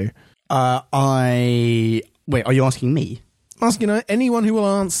of the two? Wait, are you asking me? Asking anyone who will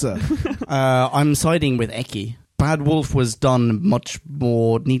answer. I'm siding with Eki. Bad Wolf was done much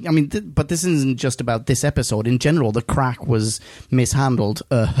more neat. I mean, but this isn't just about this episode. In general, the crack was mishandled.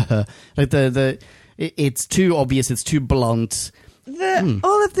 Like it's too obvious. It's too blunt.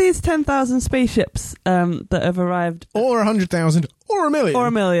 All of these 10,000 spaceships that have arrived, or 100,000, or 1,000,000,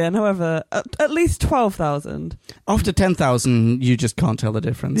 or 1,000,000, however, at least 12,000. After 10,000, you just can't tell the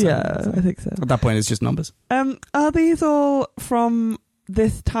difference. Yeah, I think so. At that point, it's just numbers. Are these all from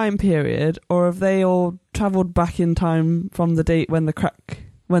this time period, or have they all travelled back in time from the date when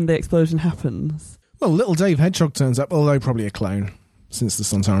the explosion happens? Well, little Dave Hedgehog turns up, although probably a clone, since the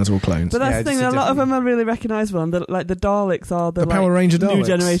Sontarans are all clones. But that's the thing, a lot of them are really recognisable, and the Daleks are the Power Ranger Daleks. New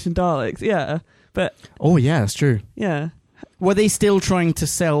generation Daleks, yeah. But oh yeah, that's true. Yeah. Were they still trying to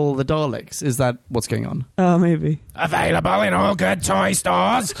sell the Daleks? Is that what's going on? Oh, maybe. Available in all good toy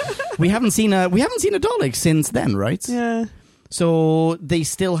stores. we haven't seen a Dalek since then, right? Yeah. So they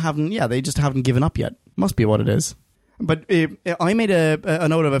still haven't. Yeah, they just haven't given up yet. Must be what it is. But I made a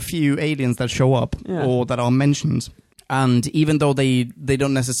note of a few aliens that show up or that are mentioned. And even though they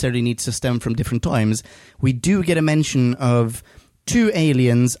don't necessarily need to stem from different times, we do get a mention of 2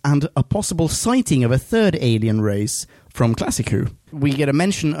 aliens and a possible sighting of a 3rd alien race from Classic Who. We get a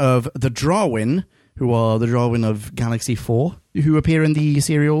mention of the Darwin, who are the Darwin of Galaxy 4, who appear in the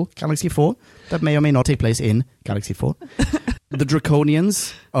serial Galaxy 4. That may or may not take place in Galaxy 4. The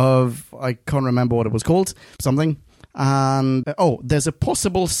Draconians of, I can't remember what it was called, something. And there's a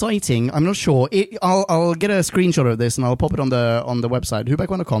possible sighting. I'm not sure. I'll get a screenshot of this and I'll pop it on the website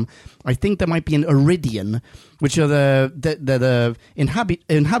whoback.com. I think there might be an Iridian, which are the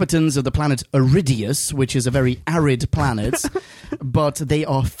inhabitants of the planet Iridius, which is a very arid planet, but they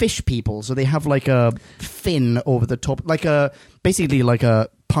are fish people. So they have like a fin over the top, basically like a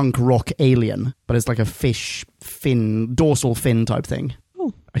punk rock alien, but it's like a fish fin, dorsal fin type thing.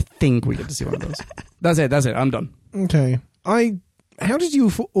 Oh. I think we get to see one of those. That's it. I'm done. Okay. How did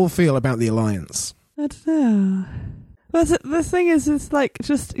you all feel about the Alliance? I don't know. Well, the thing is, it's like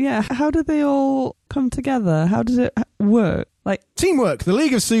how did they all come together? How did it work? Like teamwork, the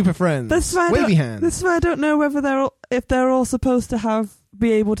League of Super Friends. Wavy hand. This is why I don't know whether they're all supposed to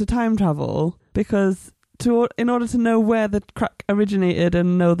be able to time travel, because in order to know where the crack originated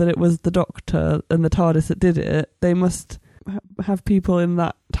and know that it was the Doctor and the TARDIS that did it, they must have people in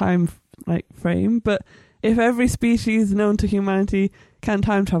that time frame. But if every species known to humanity can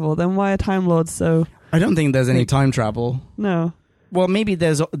time travel, then why are Time Lords so... I don't think there's any time travel. No. Well, maybe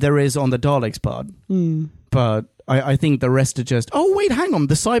there is on the Daleks part. But I think the rest are just... Oh, wait, hang on.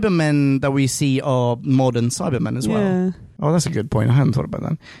 The Cybermen that we see are modern Cybermen as well. Yeah. Oh, that's a good point. I hadn't thought about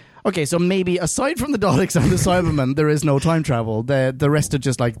that. Okay, so maybe aside from the Daleks and the Cybermen, there is no time travel. The rest are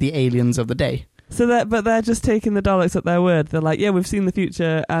just like the aliens of the day. But they're just taking the Daleks at their word. They're like, yeah, we've seen the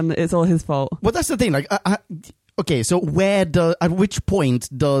future, and it's all his fault. Well, that's the thing. Like, okay, so at which point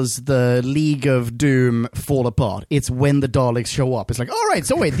does the League of Doom fall apart? It's when the Daleks show up. It's like, all right,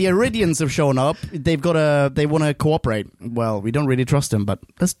 so wait, the Iridians have shown up. They want to cooperate. Well, we don't really trust them, but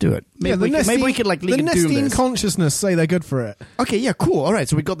let's do it. Maybe we could like League of Doom Nestine this. consciousness say they're good for it. Okay, yeah, cool. All right,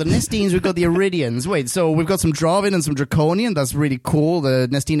 so we've got the Nestines, we've got the Iridians. Wait, so we've got some Darwin and some Draconian. That's really cool. The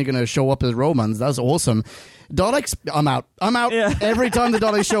Nestine are going to show up as Romans. That's awesome. Daleks, I'm out. Yeah. Every time the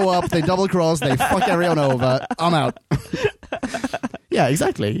Daleks show up, they double cross, they fuck everyone over. I'm out. Yeah,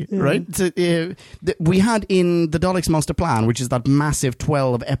 exactly. Yeah. Right? So, we had in the Daleks Master Plan, which is that massive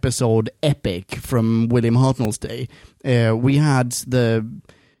 12-episode epic from William Hartnell's day, we had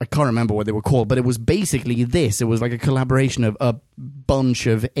I can't remember what they were called, but it was basically this. It was like a collaboration of a bunch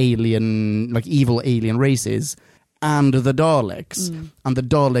of evil alien races and the Daleks. And the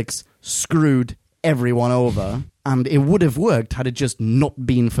Daleks screwed everyone over, and it would have worked had it just not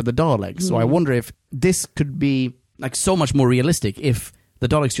been for the Daleks. So I wonder if this could be like so much more realistic if the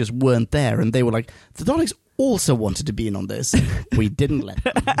Daleks just weren't there and they were like, the Daleks also wanted to be in on this. We didn't let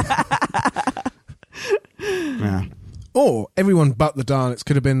them. Yeah. Or everyone but the Daleks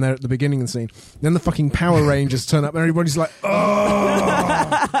could have been there at the beginning of the scene. Then the fucking Power Rangers turn up and everybody's like,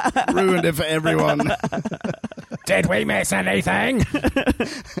 oh, ruined it for everyone. Did we miss anything?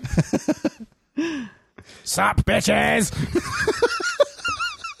 Sup, bitches?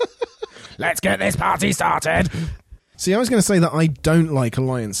 Let's get this party started. See, I was going to say that I don't like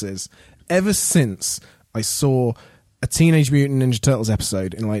alliances. Ever since I saw a Teenage Mutant Ninja Turtles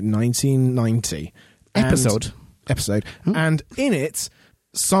episode in like 1990. Episode? And in it,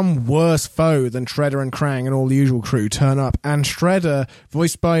 some worse foe than Shredder and Krang and all the usual crew turn up, and Shredder,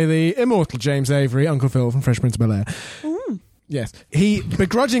 voiced by the immortal James Avery, Uncle Phil from Fresh Prince of Bel-Air. Yes. He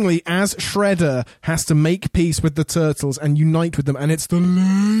begrudgingly, as Shredder, has to make peace with the Turtles and unite with them, and it's the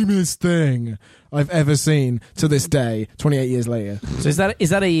lamest thing I've ever seen to this day, 28 years later. So is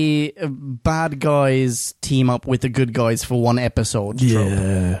that a bad guys team up with the good guys for one episode?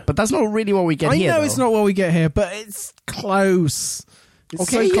 Yeah. Trope? But that's not really what we get here. I know though. It's not what we get here, but it's close. It's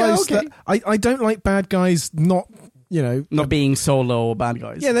so close that I don't like bad guys not being solo bad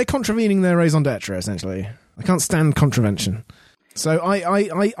guys. Yeah, they're contravening their raison d'etre, essentially. I can't stand contravention. So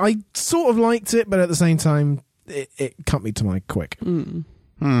I sort of liked it, but at the same time, it cut me to my quick.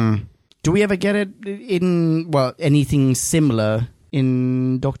 Do we ever get it in, anything similar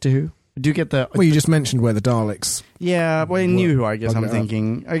in Doctor Who? Do you get the... Well, you just mentioned where the Daleks... Yeah, well, in New Who, I guess I'm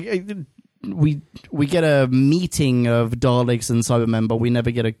thinking. We get a meeting of Daleks and Cybermen, but we never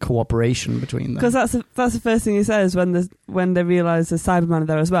get a cooperation between them. Because that's the first thing he says when they realise there's Cybermen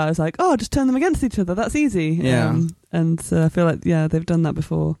there as well. It's like, oh, just turn them against each other. That's easy. Yeah. And so I feel like, they've done that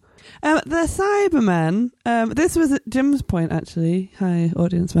before. The Cybermen, this was at Jim's point, actually. Hi,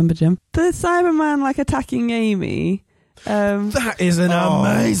 audience member Jim. The Cyberman, attacking Amy, That is an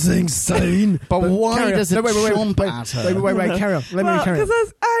amazing scene. But why does it jump wait, at her? Wait, carry on. Let me carry on.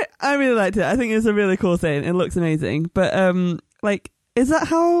 Because I really liked it. I think it's a really cool scene. It looks amazing. But, is that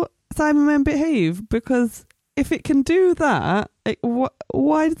how Cybermen behave? Because if it can do that,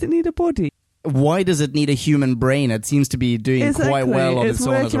 why does it need a body? Why does it need a human brain? It seems to be doing quite well on its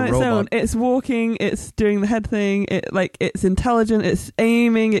own as a robot. It's walking, it's doing the head thing, it's intelligent, it's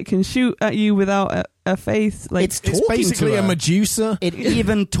aiming, it can shoot at you without a face. It's basically a Medusa. It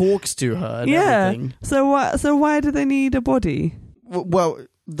even talks to her and everything. So why do they need a body? Why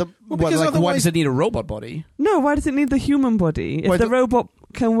does it need a robot body? No, why does it need the human body if the robot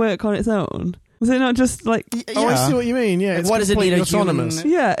can work on its own? Was it not just like... Oh, I see what you mean, yeah. Why does it need autonomous?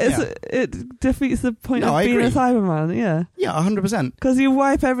 It defeats the point of being a Cyberman, yeah. Yeah, 100%. Because you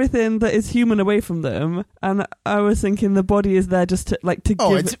wipe everything that is human away from them, and I was thinking the body is there just to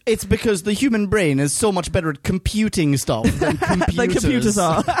give... It's because the human brain is so much better at computing stuff than computers. Like computers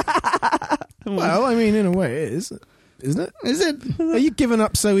are. Well, I mean, in a way it is. Isn't it? Is it? Are you giving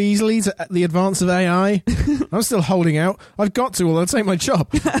up so easily to the advance of AI? I'm still holding out. I've got to, or I'll take my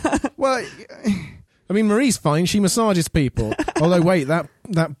job. Well, I mean, Marie's fine. She massages people. Although, wait,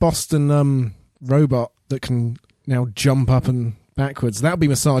 that Boston robot that can now jump up and backwards, that'll be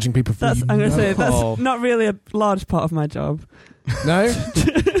massaging people for you. I'm going to say, that's not really a large part of my job. No?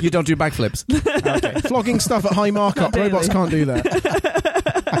 You don't do backflips? Okay. Flogging stuff at high markup. Robots can't do that.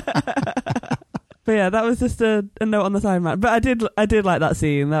 But yeah, that was just a note on the side, Matt. But I did like that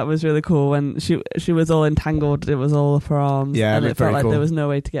scene. That was really cool when she was all entangled. It was all of her arms. Yeah, and it felt like cool. there was no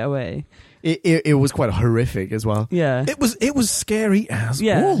way to get away. It was quite horrific as well. Yeah, it was scary as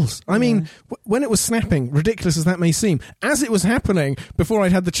balls. I mean, when it was snapping, ridiculous as that may seem, as it was happening, before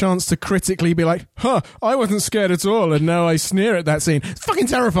I'd had the chance to critically be like, I wasn't scared at all, and now I sneer at that scene. It's fucking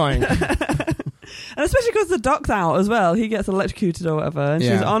terrifying. And especially because the Doc's out as well. He gets electrocuted or whatever, and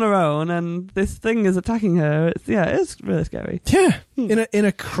she's on her own, and this thing is attacking her. It's really scary. Yeah, in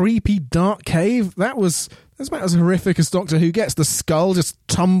a creepy dark cave. That's about as horrific as Doctor Who gets. The skull just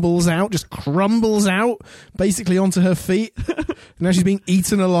tumbles out, just crumbles out, basically onto her feet. Now she's being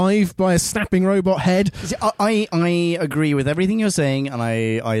eaten alive by a snapping robot head. See, I agree with everything you're saying, and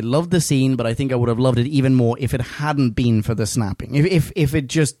I love the scene, but I think I would have loved it even more if it hadn't been for the snapping. If it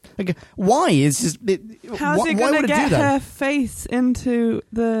just... Like, why? It's just... How's it going to get her face into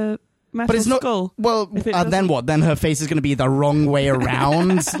the... But it's skull. Well, then what? Then her face is going to be the wrong way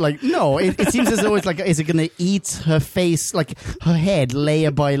around? Like, no, it seems as though it's like, is it going to eat her face, like her head,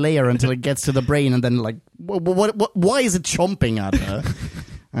 layer by layer until it gets to the brain, and then like, why is it chomping at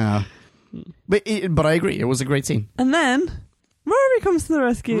her? But I agree, it was a great scene. And then Rory comes to the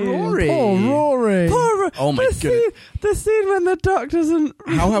rescue. Rory. Oh my goodness. The scene when the Doc doesn't...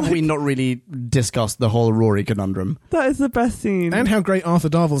 How have we not really discussed the whole Rory conundrum? That is the best scene. And how great Arthur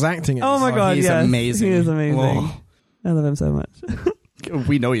Darvill's acting is. Oh my God, he's amazing. He is amazing. Oh. I love him so much.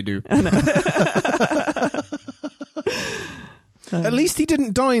 We know you do. I know. At least he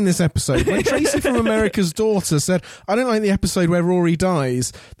didn't die in this episode. When Tracy from America's Daughter said, I don't like the episode where Rory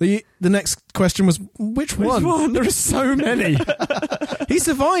dies, the next question was, which one? There are so many. He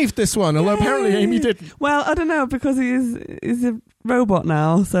survived this one, although apparently Amy didn't. Well, I don't know, because he's a robot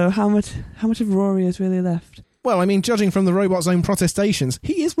now, so how much of Rory is really left? Well, I mean, judging from the robot's own protestations,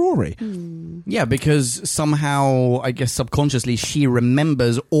 he is Rory. Yeah, because somehow, I guess subconsciously, she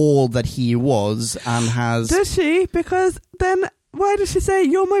remembers all that he was and has... Does she? Because then... Why does she say,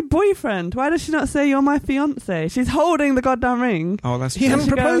 you're my boyfriend? Why does she not say, you're my fiancé? She's holding the goddamn ring. Oh, that's He hadn't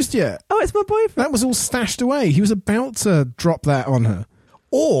proposed yet. Oh, it's my boyfriend. That was all stashed away. He was about to drop that on her.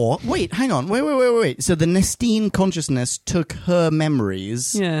 Or, wait, hang on. Wait. So the Nestene consciousness took her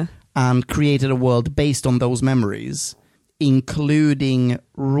memories and created a world based on those memories, including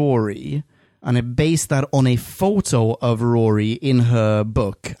Rory. And it based that on a photo of Rory in her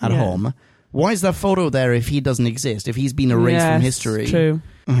book at home. Why is that photo there if he doesn't exist? If he's been erased from history? True.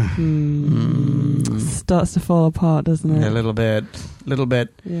 Starts to fall apart, doesn't it? A little bit.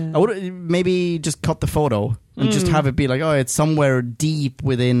 Yeah. I would maybe just cut the photo and just have it be like, it's somewhere deep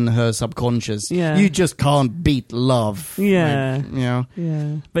within her subconscious. Yeah. You just can't beat love. Yeah. Like, you know?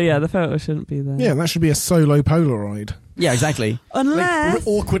 Yeah. But yeah, the photo shouldn't be there. Yeah, that should be a solo Polaroid. Yeah, exactly. Unless...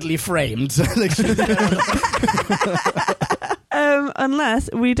 awkwardly framed. Unless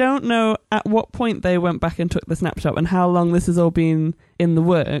we don't know at what point they went back and took the snapshot and how long this has all been in the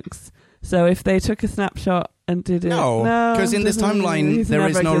works. So if they took a snapshot and did it... No, because in this timeline, there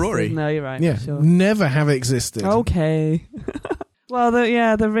is no Rory. No, you're right. Yeah, sure. never have existed. Okay. Well,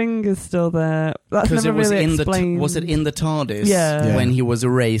 the ring is still there. That's never really explained. Was it in the TARDIS Yeah. when he was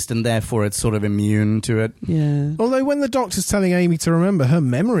erased, and therefore it's sort of immune to it? Yeah. Although when the Doctor's telling Amy to remember, her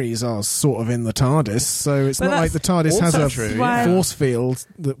memories are sort of in the TARDIS, so it's not like the TARDIS has a force field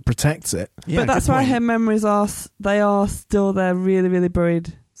that protects it. Yeah, but that's why her memories are still there, really, really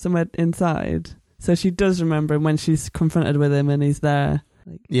buried somewhere inside. So she does remember him when she's confronted with him and he's there.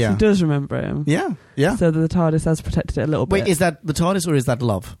 She does remember him. Yeah, yeah. So the TARDIS has protected it a little bit. Wait, is that the TARDIS or is that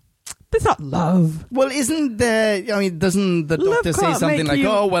love? It's not love. Well, isn't there... I mean, doesn't the Doctor say something like,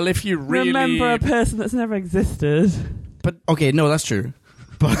 oh, well, if you really... remember a person that's never existed. But, okay, no, that's true.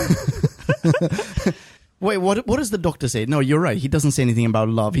 But... Wait, what does the Doctor say? No, you're right. He doesn't say anything about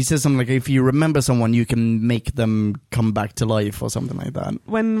love. He says something like, if you remember someone, you can make them come back to life or something like that.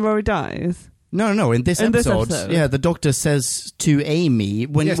 When Rory dies? No. In this episode, yeah, the Doctor says to Amy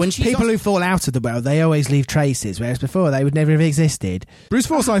when she's people who fall out of the world, they always leave traces, whereas before they would never have existed. Bruce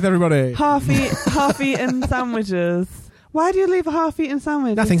Forsyth, everybody. Half-eaten sandwiches. Why do you leave a half-eaten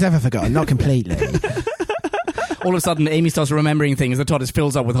sandwich? Nothing's ever forgotten, not completely. All of a sudden, Amy starts remembering things. The TARDIS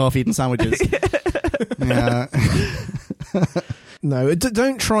fills up with half-eaten sandwiches. Yeah. No,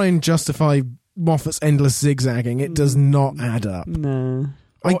 don't try and justify Moffat's endless zigzagging. It does not add up. No.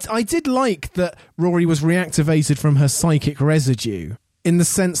 I did like that Rory was reactivated from her psychic residue, in the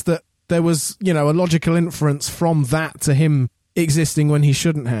sense that there was, a logical inference from that to him existing when he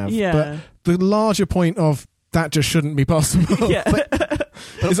shouldn't have. Yeah. But the larger point of that just shouldn't be possible. Yeah. But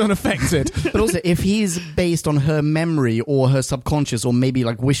is unaffected. But also, if he's based on her memory or her subconscious or maybe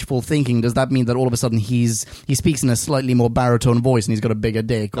like wishful thinking, does that mean that all of a sudden he speaks in a slightly more baritone voice and he's got a bigger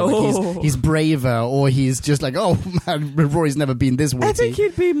dick? Or like he's braver, or he's just like, oh man, Rory's never been this witty. I think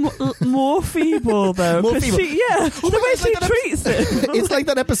he'd be more feeble though. More feeble. The way she treats him. It's like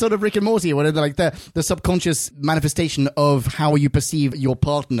that episode of Rick and Morty where they're like the subconscious manifestation of how you perceive your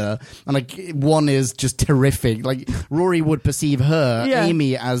partner, and like one is just terrific. Like Rory would perceive her,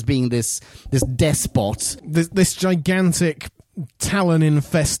 Amy, as being this despot, this gigantic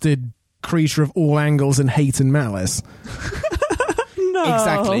talon-infested creature of all angles and hate and malice. No.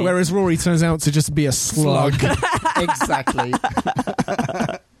 Exactly. Whereas Rory turns out to just be a slug. Exactly.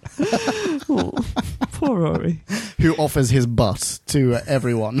 Oh, poor Rory. Who offers his butt to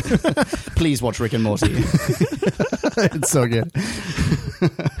everyone. Please watch Rick and Morty. It's so good.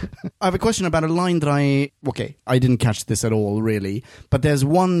 I have a question about a line that I didn't catch this at all, really. But there's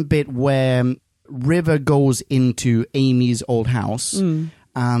one bit where River goes into Amy's old house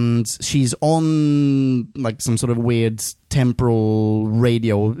and she's on like some sort of weird temporal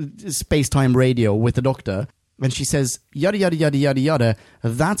radio, space-time radio with the Doctor. And she says, yada, yada, yada, yada, yada.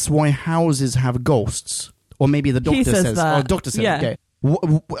 That's why houses have ghosts. Or maybe the Doctor says that. Oh, Doctor says, okay.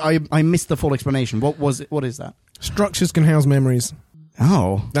 I missed the full explanation. What is that? Structures can house memories.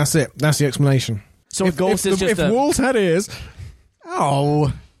 Oh. That's it. That's the explanation. So if walls had ears...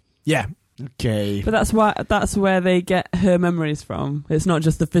 Oh. Yeah. Okay. But that's where they get her memories from. It's not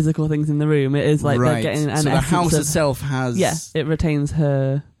just the physical things in the room. It is like they're getting an essence. So the house itself has... Yeah, it retains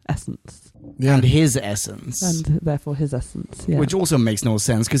her essence. Yeah. And his essence. And therefore his essence, yeah. Which also makes no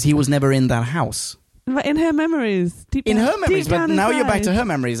sense, because he was never in that house. But in her memories. But now you're back to her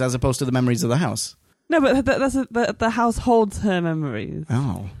memories as opposed to the memories of the house. No, but the house holds her memories.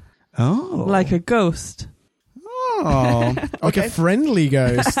 Oh. Like a ghost. Oh. Like a friendly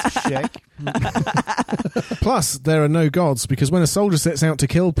ghost. Check. Plus, there are no gods, because when a soldier sets out to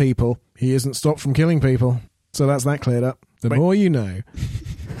kill people, he isn't stopped from killing people. So that's that cleared up. The more you know.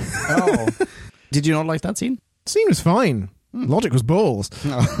 Oh. Did you not like that scene? Scene was fine. Logic was balls.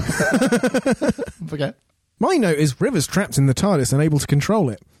 Forget. My note is River's trapped in the TARDIS, unable to control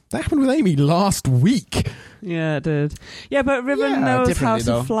it. That happened with Amy last week. Yeah, it did. Yeah, but River knows how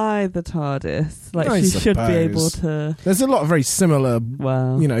to fly the TARDIS. Like, she should be able to... There's a lot of very similar,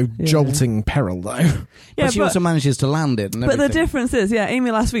 jolting peril, though. Yeah, but she also manages to land it and everything. But the difference is, Amy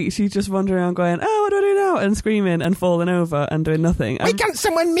last week, she's just wandering around going, oh, what do I do now? And screaming and falling over and doing nothing. Why can't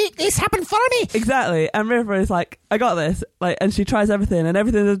someone make this happen for me? Exactly. And River is like, I got this. Like, and she tries everything, and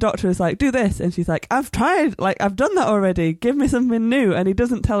everything the Doctor is like, do this. And she's like, I've tried. Like, I've done that already. Give me something new. And he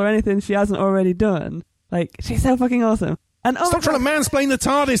doesn't tell her anything she hasn't already done. Like, she's so fucking awesome. And stop trying to mansplain the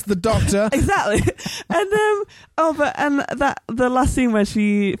TARDIS, the Doctor. Exactly. And the last scene where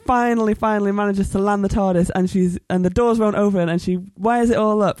she finally manages to land the TARDIS, and the doors won't open, and she wires it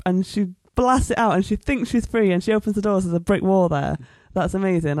all up, and she blasts it out, and she thinks she's free, and she opens the doors. There's a brick wall there. That's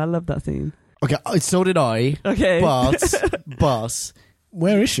amazing. I love that scene. Okay, so did I. Okay, but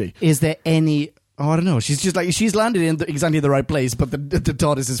where is she? Is there any Oh, I don't know. She's just like, she's landed in exactly the right place, but the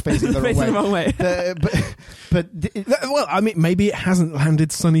TARDIS is facing the wrong way. Well, I mean, maybe it hasn't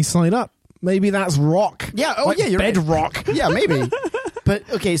landed sunny side up. Maybe that's rock. Yeah. Oh, yeah. You're bedrock. Right. Yeah, maybe. But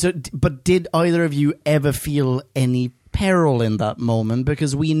okay. But did either of you ever feel any peril in that moment?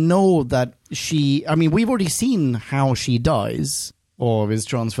 Because we know that we've already seen how she dies or is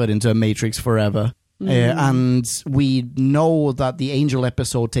transferred into a Matrix forever. And we know that the Angel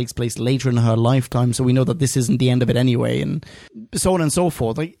episode takes place later in her lifetime, so we know that this isn't the end of it anyway, and so on and so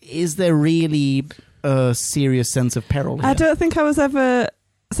forth. Like, is there really a serious sense of peril here? I don't think I was ever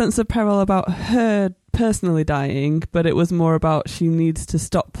a sense of peril about her personally dying, but it was more about she needs to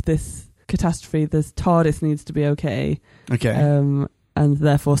stop this catastrophe. This TARDIS needs to be okay. Okay. And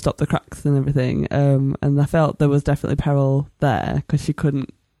therefore stop the cracks and everything. And I felt there was definitely peril there because she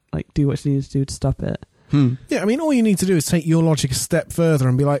couldn't do what she needed to do to stop it. Yeah, I mean, all you need to do is take your logic a step further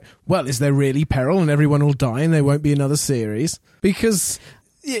and be like, well, is there really peril and everyone will die and there won't be another series? Because,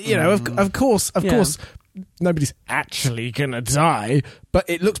 of course, nobody's actually going to die, but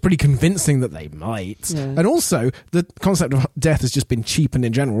it looks pretty convincing that they might. Yeah. And also, the concept of death has just been cheapened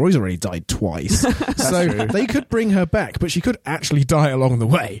in general. Roy's already died twice. So they could bring her back, but she could actually die along the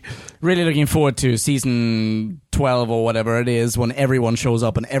way. Really looking forward to season 12 or whatever it is, when everyone shows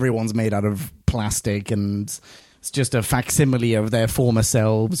up and everyone's made out of plastic and it's just a facsimile of their former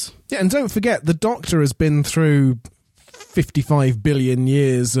selves. Yeah, and don't forget, the Doctor has been through 55 billion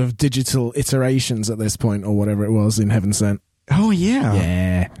years of digital iterations at this point, or whatever it was in Heaven Sent. Oh, yeah.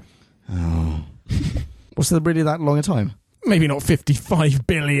 Yeah. Oh. Was it really that long a time? Maybe not 55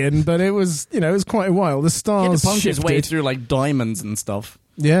 billion, but it was, it was quite a while. The stars punch his shifted. way through like diamonds and stuff.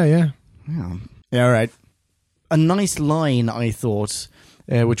 Yeah. Yeah, all right. A nice line, I thought,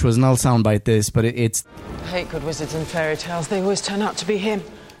 which was an old soundbite this, but it's... I hate good wizards and fairy tales. They always turn out to be him.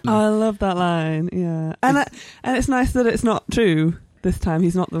 Oh, I love that line, yeah. And it's nice that it's not true this time.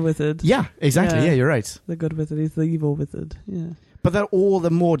 He's not the wizard. Yeah, exactly. Yeah, you're right. The good wizard. He's the evil wizard, yeah. But that all the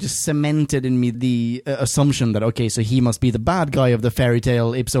more just cemented in me the assumption that, okay, so he must be the bad guy of the fairy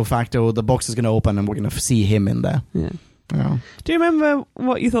tale. Ipso facto, the box is going to open and we're going to see him in there. Yeah. Yeah. Do you remember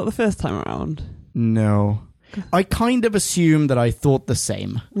what you thought the first time around? No. I kind of assumed that I thought the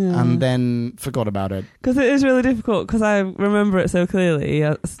same and then forgot about it. Because it is really difficult, because I remember it so clearly.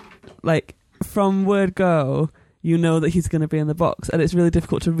 From word go, you know that he's going to be in the box, and it's really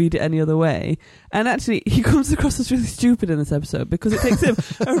difficult to read it any other way. And actually, he comes across as really stupid in this episode, because it takes him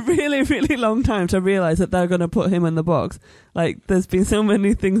a really, really long time to realise that they're going to put him in the box. There's been so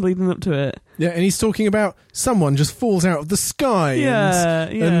many things leading up to it. Yeah, and he's talking about someone just falls out of the sky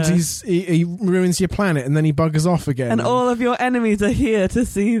and he ruins your planet and then he buggers off again. And all of your enemies are here to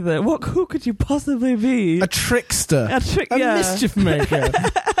see that. Who could you possibly be? A trickster. A mischief maker.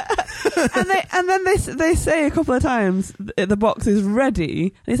 and then they say a couple of times the box is ready,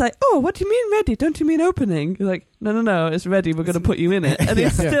 and he's like, oh, what do you mean ready? Don't you mean opening? He's like, no, it's ready, we're going to put you in it. And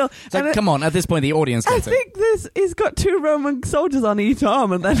it's still... It's like, come on, at this point the audience gets it. I think he's got 2 Roman soldiers on each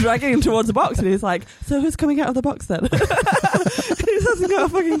arm and they're dragging him towards the box, and he's like, so who's coming out of the box then? He just hasn't got a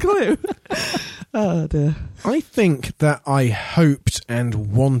fucking clue. Oh dear. I think that I hoped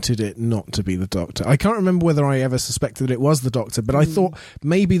and wanted it not to be the Doctor. I can't remember whether I ever suspected that it was the Doctor, but I thought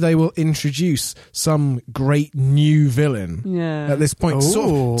maybe they will introduce some great new villain at this point.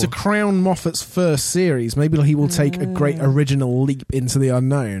 Sort of to crown Moffat's first series. Maybe he will take a great original leap into the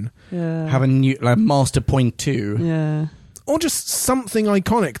unknown. Yeah. Have a new Master Point 2. Yeah. Or just something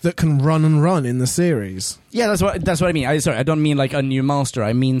iconic that can run and run in the series. Yeah, that's what I mean. I don't mean like a new master.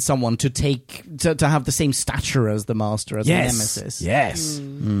 I mean someone to have the same stature as the master, as the nemesis. Yes.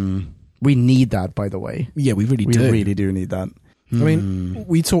 We need that, by the way. Yeah, we really do. We really do need that. I mean,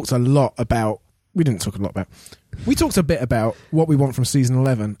 we talked a bit about what we want from season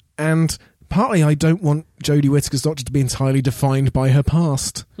 11, and partly I don't want Jodie Whittaker's Doctor to be entirely defined by her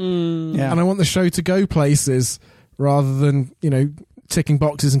past. Yeah. And I want the show to go places rather than, ticking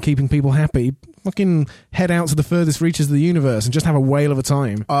boxes and keeping people happy. Fucking head out to the furthest reaches of the universe and just have a whale of a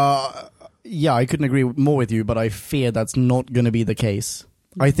time. Yeah, I couldn't agree more with you, but I fear that's not going to be the case.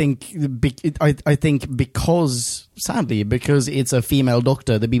 I think because it's a female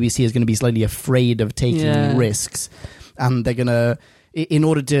Doctor, the BBC is going to be slightly afraid of taking risks, and they're going to, in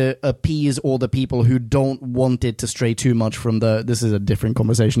order to appease all the people who don't want it to stray too much from this is a different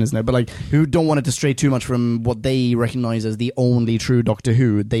conversation, isn't it? But who don't want it to stray too much from what they recognize as the only true Doctor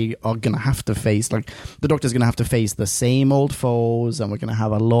Who, they are going to have to face, the Doctor's going to have to face the same old foes, and we're going to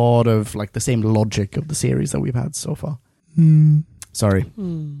have a lot of the same logic of the series that we've had so far. Sorry.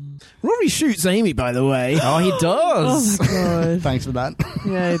 Rory shoots Amy, by the way. Oh, he does. Oh my god. Thanks for that.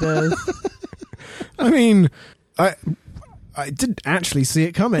 Yeah, he does. I mean, I didn't actually see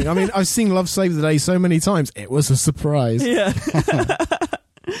it coming. I mean, I've seen Love Save the Day so many times. It was a surprise. Yeah.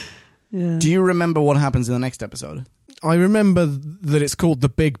 Yeah. Do you remember what happens in the next episode? I remember that it's called The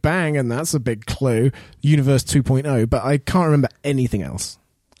Big Bang, and that's a big clue. Universe 2.0, but I can't remember anything else.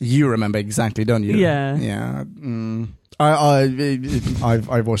 You remember exactly, don't you? Yeah. Yeah.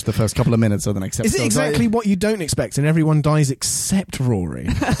 I've watched the first couple of minutes of the next episode. Is it exactly what you don't expect, and everyone dies except Rory?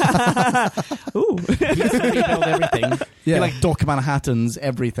 Ooh. He has to rebuild everything. Yeah. He like Doc Manhattan's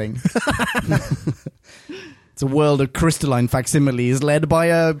everything. It's a world of crystalline facsimiles led by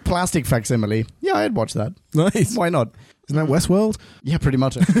a plastic facsimile. Yeah, I'd watch that. Nice. Why not? Isn't that Westworld? Yeah, pretty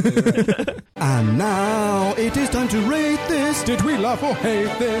much. And now it is time to rate this. Did we love or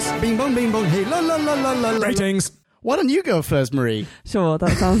hate this? Bing bong, hey, la la la la la. Ratings. Why don't you go first, Marie? Sure,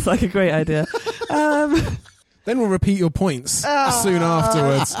 that sounds like a great idea. Then we'll repeat your points soon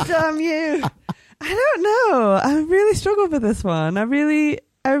afterwards. Damn you! I don't know. I really struggled with this one. I really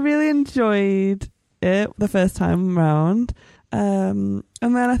enjoyed it the first time round, and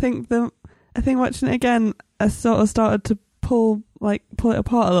then I think watching it again, I sort of started to pull it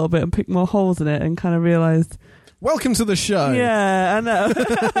apart a little bit and pick more holes in it, and kind of realised. Welcome to the show. Yeah, I know.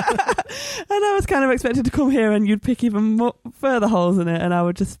 And I was kind of expected to come here and you'd pick even more, further holes in it, and I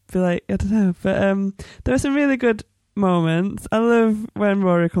would just be like, I don't know. But there are some really good moments. I love when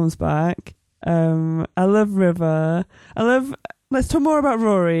Rory comes back. I love River. Let's talk more about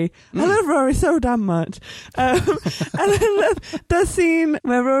Rory. I love Rory so damn much. And I love the scene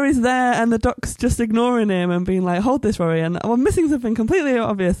where Rory's there and the Doc's just ignoring him and being like, hold this, Rory, and I'm missing something completely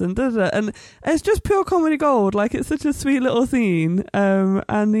obvious, and da-da-da. And it's just pure comedy gold. Like, it's such a sweet little scene.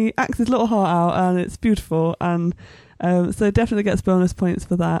 And he acts his little heart out, and it's beautiful. And so it definitely gets bonus points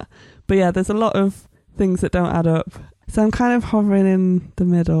for that. But yeah, there's a lot of things that don't add up. So I'm kind of hovering in the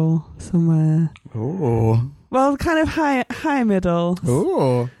middle somewhere. Oh. Well, kind of high middle.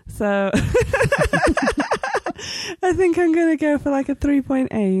 Oh. So I think I'm going to go for like a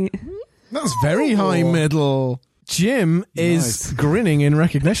 3.8. That's very high middle. Jim is grinning in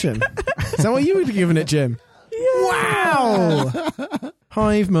recognition. Is that what you would have given it, Jim? Yeah. Wow.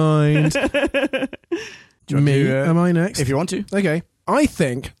 Hive mind. Me, am I next? If you want to. Okay. I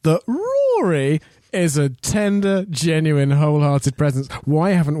think that Rory is a tender, genuine, wholehearted presence. Why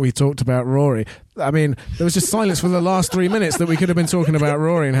haven't we talked about Rory? I mean, there was just silence for the last 3 minutes that we could have been talking about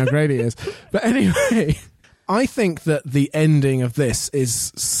Rory and how great he is. But anyway, I think that the ending of this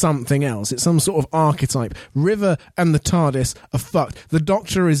is something else. It's some sort of archetype. River and the TARDIS are fucked. The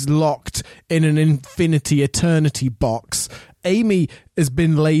Doctor is locked in an infinity eternity box. Amy has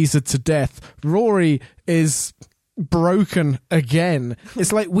been lasered to death. Rory is broken again.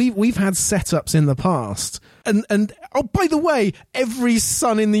 It's like we've had setups in the past, and oh, by the way, every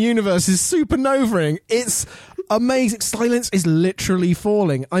sun in the universe is supernovaing. It's amazing. Silence is literally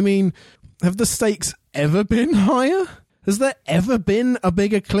falling. I mean, have the stakes ever been higher? Has there ever been a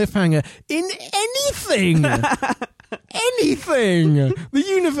bigger cliffhanger in anything? Anything. The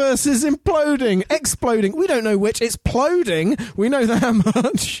universe is imploding, exploding. We don't know which. It's ploding. We know that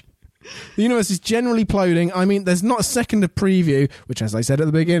much. The universe is generally ploding. I mean, there's not a second of preview, which, as I said at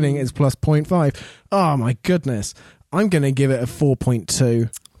the beginning, is plus 0.5. Oh, my goodness. I'm going to give it a 4.2.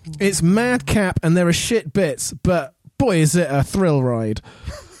 It's madcap and there are shit bits, but boy, is it a thrill ride.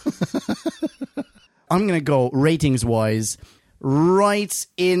 I'm going to go ratings-wise right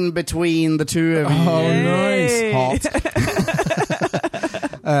in between the two of you. Oh, nice. Hot.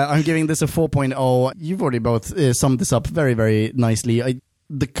 I'm giving this a 4.0. You've already both summed this up very, very nicely.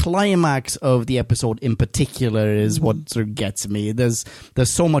 The climax of the episode in particular is what sort of gets me. There's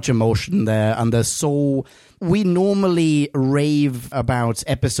so much emotion there, and we normally rave about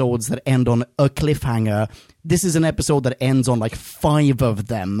episodes that end on a cliffhanger. This is an episode that ends on like 5 of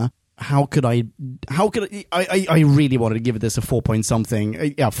them. I really wanted to give this a 4 point something.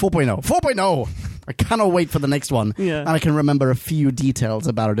 Yeah, 4.0. 4.0! I cannot wait for the next one. Yeah. And I can remember a few details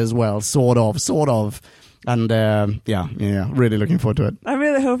about it as well. Sort of. And really looking forward to it. I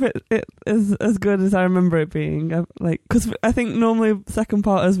really hope it is as good as I remember it being. Because I think normally second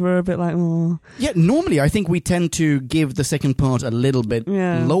parters were a bit like, oh. Yeah, normally I think we tend to give the second part a little bit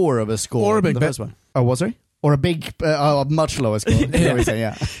lower of a score. Or a big than the first one. Oh, was there? Or a much lower score. Yeah.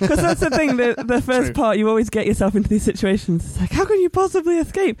 Because that's the thing, the first part, you always get yourself into these situations. It's like, how can you possibly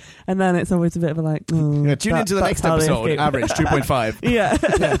escape? And then it's always a bit of a like, tune into the next episode, average 2.5. Yeah.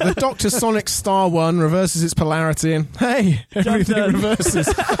 The Dr. Sonic Star 1 reverses its polarity and, hey, everything reverses.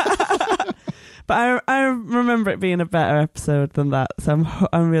 But But I remember it being a better episode than that, so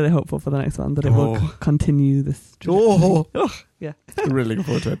I'm really hopeful for the next one that it will continue this. Yeah. Really looking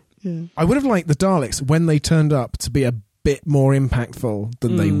forward to it. Yeah. I would have liked the Daleks when they turned up to be a bit more impactful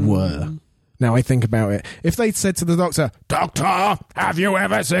than they were. Now I think about it. If they'd said to the Doctor, "Doctor, have you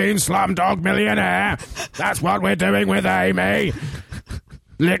ever seen Slumdog Millionaire? That's what we're doing with Amy."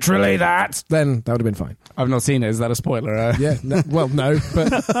 Literally that. Then that would have been fine. I've not seen it. Is that a spoiler? Yeah. No, well, no, but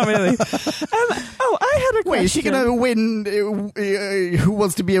Not really. I had a question. Wait, is she going to win Who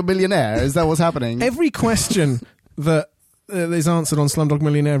Wants to Be a Millionaire? Is that what's happening? every question that is answered on Slumdog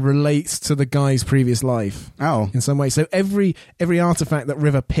Millionaire relates to the guy's previous life Oh. in some way. So every artifact that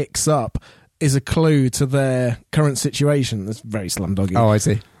River picks up is a clue to their current situation. That's very Slumdoggy. Oh, I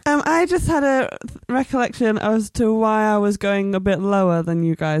see. I just had a recollection as to why I was going a bit lower than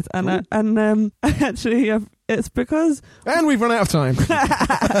you guys, and actually it's because And we've run out of time.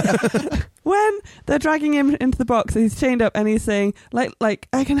 when they're dragging him into the box, he's chained up and he's saying like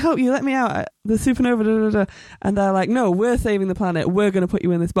I can help you, let me out, the supernova, da, da, da. And they're like, no, we're saving the planet, we're going to put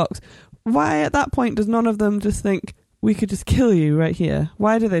you in this box. Why at that point does none of them just think we could just kill you right here?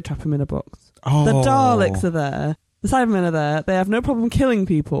 Why do they trap him in a box? The Daleks are there. The Cybermen are there. They have no problem killing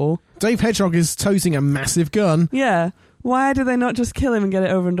people. Dave Hedgehog is toting a massive gun. Yeah. Why do they not just kill him and get it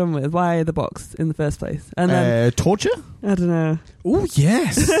over and done with? Why the box in the first place? And then Torture? I don't know. Oh,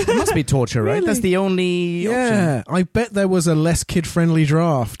 yes. It must be torture, right? Really? That's the only option. Yeah. I bet there was a less kid-friendly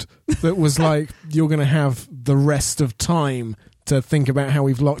draft that was like, you're going to have the rest of time to think about how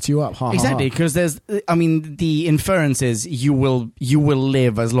we've locked you up. Exactly, because the inference is you will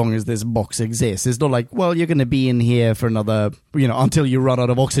live as long as this box exists. It's not like, well, you're going to be in here for another, until you run out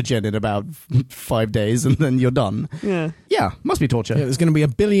of oxygen in about 5 days and then you're done. Yeah, must be torture. Yeah, there's going to be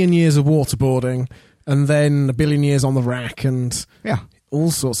 1 billion years of waterboarding and then 1 billion years on the rack and all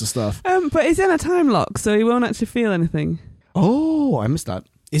sorts of stuff. But he's in a time lock, so he won't actually feel anything. Oh, I missed that.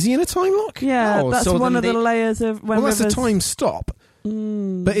 Is he in a time lock? Yeah, Oh, that's so one then of the layers of when Well, that's a River's- time stop.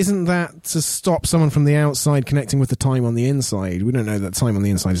 But isn't that to stop someone from the outside connecting with the time on the inside? We don't know that time on the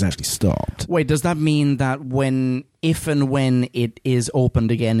inside is actually stopped. Wait, does that mean that if and when it is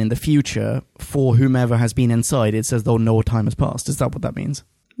opened again in the future for whomever has been inside, it's as though no time has passed? Is that what that means?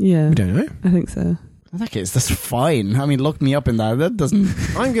 Yeah, We don't know. I think so. In that case, that's fine. I mean, lock me up in that. That doesn't.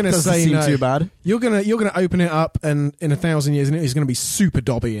 I'm going to doesn't say seem no. too bad. You're gonna open it up, and in 1,000 years, and it's going to be super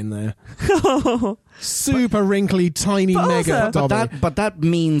Dobby in there. Super wrinkly, tiny, But mega also- Dobby. But that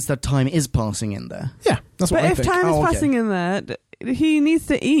means that time is passing in there. Yeah, that's what But I if think. time is Oh, okay. passing in there, he needs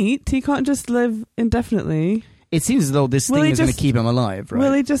to eat. He can't just live indefinitely. It seems as though this Will thing he is going to just- keep him alive, Will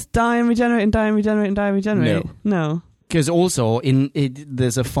right? he just die and regenerate and die and regenerate and die and regenerate? No. Because also,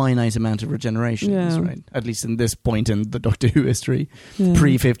 there's a finite amount of regenerations, Yeah. right? At least in this point in the Doctor Who history, Yeah.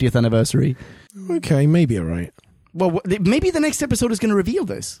 pre-50th anniversary. Okay, maybe you're right. Well, maybe the next episode is going to reveal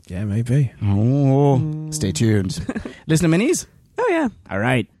this. Yeah, maybe. Oh, stay tuned. Listener minis? Oh, yeah. All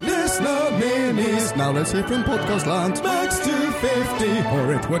right. Listener minis. Now let's hear from Podcast Land. Max 250,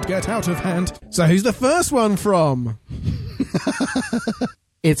 or it would get out of hand. So who's the first one from?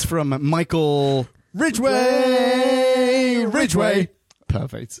 It's from Michael Ridgway.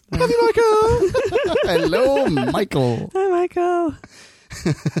 Perfect. Love you, Michael. Hello, Michael. Hi, Michael.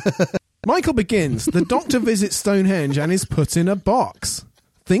 Michael begins. The Doctor visits Stonehenge and is put in a box.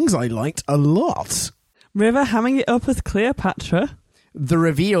 Things I liked a lot. River hamming it up as Cleopatra. The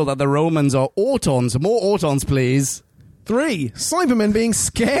reveal that the Romans are Autons. More Autons, please. 3. Cybermen being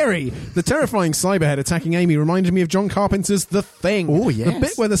scary. The terrifying Cyberhead attacking Amy reminded me of John Carpenter's The Thing. Oh, yes. The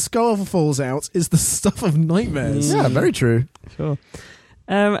bit where the skull falls out is the stuff of nightmares. Yeah, very true. Sure.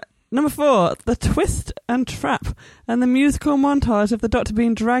 Number 4, the twist and trap, and the musical montage of the Doctor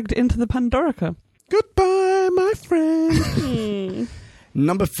being dragged into the Pandorica. Goodbye, my friend.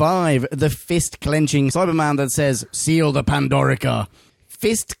 Number 5, the fist-clenching Cyberman that says, "Seal the Pandorica."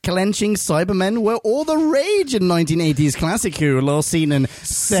 Fist-clenching Cybermen were all the rage in 1980s classic Who, last seen in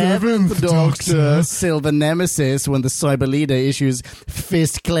Seventh Doctor, Silver Nemesis, when the Cyber Leader issues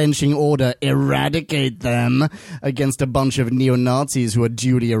fist-clenching order, eradicate them, against a bunch of neo-Nazis who are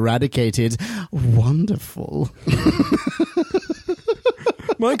duly eradicated. Wonderful.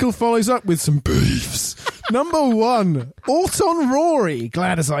 Michael follows up with some beefs. Number 1, Auton Rory.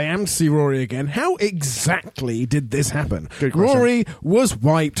 Glad as I am to see Rory again. How exactly did this happen? Good question. Rory was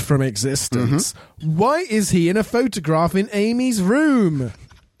wiped from existence. Why is he in a photograph in Amy's room?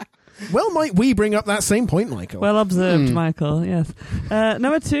 Well, might we bring up that same point, Michael? Well observed, Michael, yes.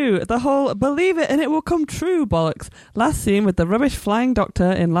 Number 2, the whole believe it and it will come true bollocks. Last seen with the rubbish flying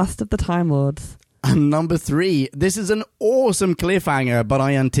Doctor in Last of the Time Lords. And number 3, this is an awesome cliffhanger, but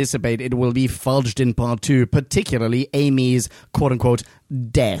I anticipate it will be fudged in part 2, particularly Amy's quote-unquote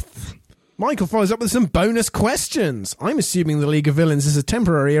death. Michael follows up with some bonus questions. I'm assuming the League of Villains is a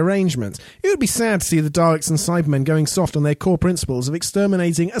temporary arrangement. It would be sad to see the Daleks and Cybermen going soft on their core principles of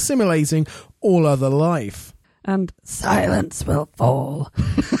exterminating, assimilating all other life. And silence will fall.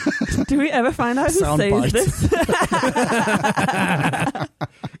 Do we ever find out who says this?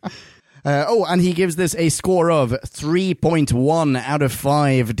 And he gives this a score of 3.1 out of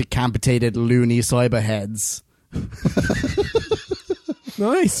 5 decapitated loony cyberheads.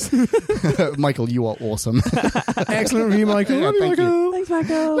 Nice. Michael, you are awesome. Excellent review, Michael. Yeah, thank you. Thanks,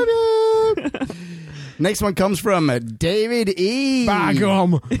 Michael. Love you. Next one comes from David E.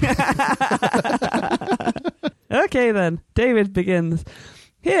 Bagum. Okay then, David begins.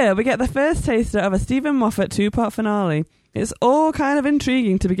 Here we get the first taster of a Stephen Moffat 2-part finale. It's all kind of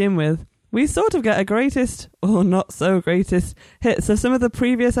intriguing to begin with. We sort of get a greatest, or not so greatest, hits of some of the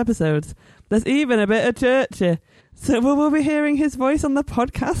previous episodes. There's even a bit of Churchy. So will we be hearing his voice on the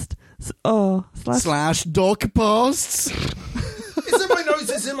podcast? Slash doc posts. It's in my notes,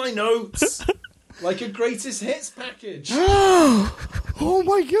 it's in my notes. Like a greatest hits package. Oh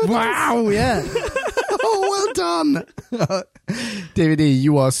my goodness. Wow, yeah. Oh, well done. David E.,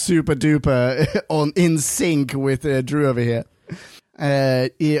 you are super duper in sync with Drew over here.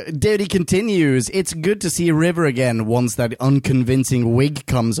 David E. continues, it's good to see River again once that unconvincing wig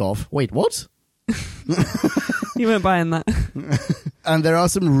comes off. Wait, what? You weren't buying that. And there are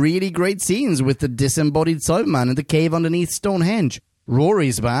some really great scenes with the disembodied Cyberman in the cave underneath Stonehenge.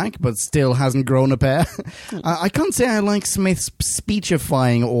 Rory's back, but still hasn't grown a pair. I can't say I like Smith's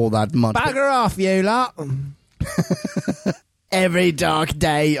speechifying all that much. Bagger off, you lot. Every dark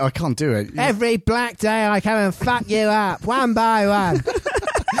day, I can't do it. Every black day I come and fuck you up, one by one.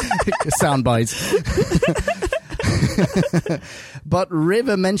 Sound bites. But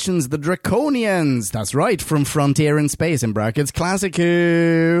River mentions the Draconians. That's right, from Frontier in Space, in brackets, Classic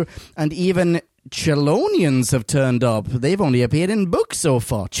Who. And even Chelonians have turned up. They've only appeared in books so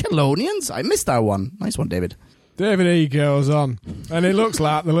far. Chelonians? I missed that one. Nice one, David. David E. goes on, and it looks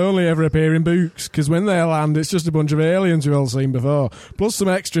like they'll only ever appear in books, because when they land, it's just a bunch of aliens we've all seen before, plus some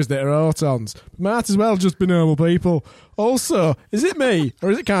extras that are Autons. Might as well just be normal people. Also, is it me, or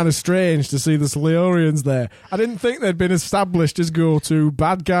is it kind of strange to see the Silurians there? I didn't think they'd been established as go-to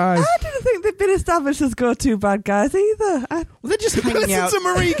bad guys. I didn't think they'd been established as go-to bad guys either. Well, they're just hanging out. Listen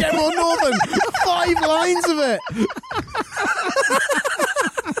to Marie Get More Northern. 5 lines of it.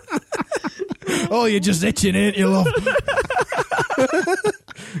 Oh, you're just itching, ain't you, love?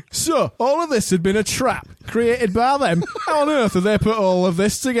 So, all of this had been a trap created by them. How on earth have they put all of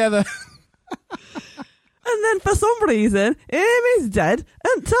this together? And then for some reason, Amy's dead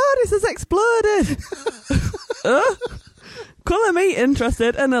and TARDIS has exploded. Colour me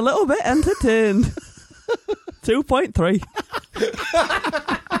interested and a little bit entertained. 2.3.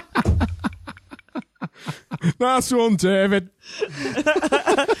 Nice one, David.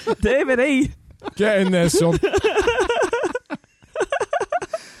 David E. Get in there, son.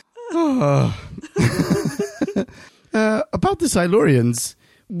 About the Silurians,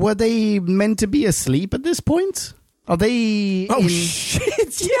 were they meant to be asleep at this point? Are they... Oh,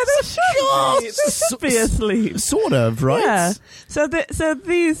 shit. Yeah, they should be asleep. Sort of, right? Yeah. So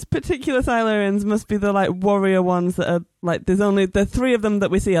these particular Silurians must be the, like, warrior ones that are, like, there's only... The 3 of them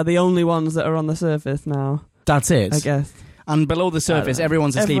that we see are the only ones that are on the surface now. That's it. I guess. And below the surface,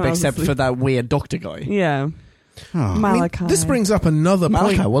 everyone's asleep Everyone's except asleep. for that weird doctor guy. Yeah. Oh. Malachi. This brings up another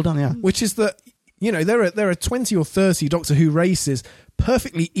Malachi, point. well done, yeah. Which is that, you know, there are 20 or 30 Doctor Who races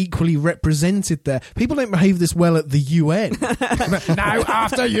perfectly equally represented there. People don't behave this well at the UN. Now,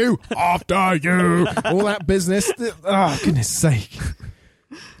 after you. All that business. Oh, goodness sake.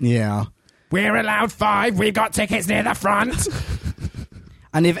 Yeah. We're allowed 5. We've got tickets near the front.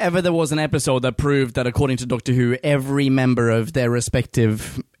 And if ever there was an episode that proved that, according to Doctor Who, every member of their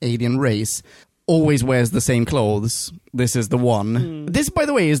respective alien race always wears the same clothes, this is the one. This, by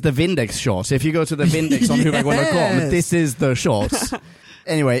the way, is the Vindex shot. If you go to the Vindex on whoback1.com, this is the shot.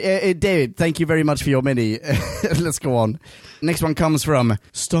 Anyway, David, thank you very much for your mini. Let's go on. Next one comes from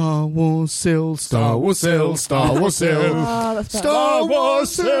Star Wars Sil, Star Wars Sil, Star Wars Sil. Oh, that's better. Star Wars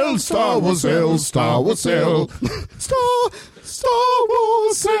Sil, Star Wars Sil, Star Wars Sil. Star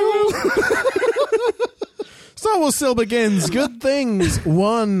Wars Sil. Star Wars Sil begins. Good things.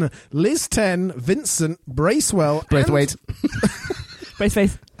 1. Liz 10, Vincent, Bracewell, Braithwaite.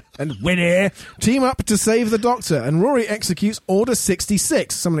 Braceface. and Winnie team up to save the Doctor, and Rory executes Order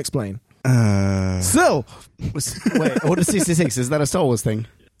 66. Someone explain. Sil. Wait, Order 66, is that a Star Wars thing?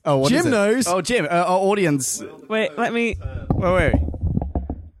 Oh, what Jim is it? knows. Oh, Jim, our audience. Wait, let me... Wait.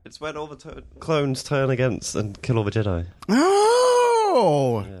 It's when all the clones turn against and kill all the Jedi.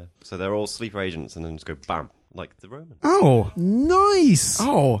 Oh! Yeah. So they're all sleeper agents and then just go bam, like the Romans. Oh! Nice.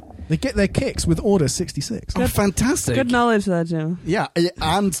 Oh! They get their kicks with Order 66. Oh, fantastic. Good knowledge there, Jim. Yeah,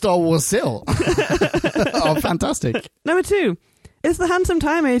 and Star Wars Sill. Oh, fantastic. Number 2. Is the handsome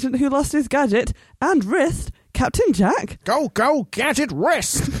time agent who lost his gadget and wrist Captain Jack? Go, gadget,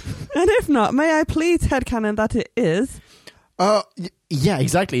 wrist. And if not, may I please headcanon that it is? Yeah,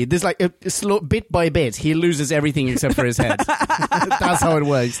 exactly. There's like a slow, bit by bit, he loses everything except for his head. That's how it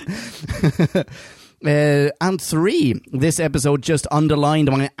works. And 3, this episode just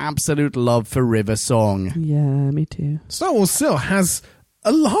underlined my absolute love for River Song. Yeah, me too. Star Wars still has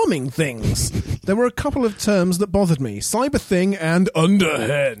alarming things. There were a couple of terms that bothered me. Cyber Thing and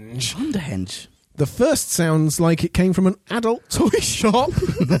Underhenge. Underhenge. The first sounds like it came from an adult toy shop.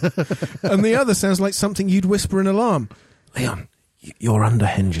 And the other sounds like something you'd whisper in alarm. Leon, your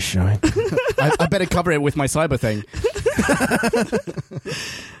underhenge is showing. I better cover it with my cyber thing.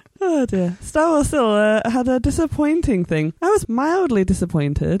 Oh dear. Star Wars still had a disappointing thing. I was mildly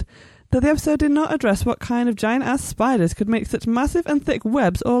disappointed that the episode did not address what kind of giant-ass spiders could make such massive and thick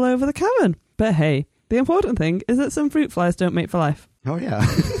webs all over the cavern. But hey, the important thing is that some fruit flies don't mate for life. Oh, yeah.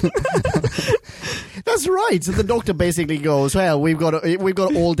 That's right. So the Doctor basically goes, well, we've got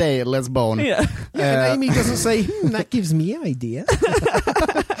all day at Les Bone. Yeah. And Amy doesn't say, that gives me an idea.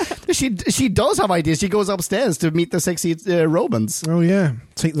 She does have ideas. She goes upstairs to meet the sexy Romans. Oh, yeah.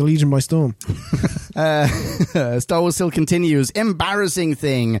 Take the Legion by storm. Star Wars still continues. Embarrassing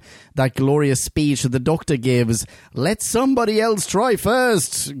thing. That glorious speech that the Doctor gives. Let somebody else try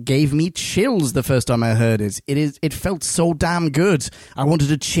first. Gave me chills the first time I heard it. It felt so damn good. I wanted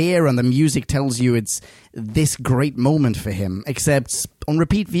to cheer, and the music tells you it's this great moment for him. Except on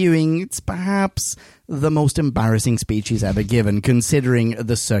repeat viewing, it's perhaps the most embarrassing speech he's ever given, considering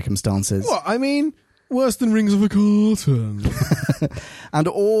the circumstances. What? I mean, worse than Rings of a Carton. And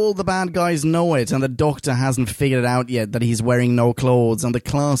all the bad guys know it, and the Doctor hasn't figured it out yet that he's wearing no clothes, and the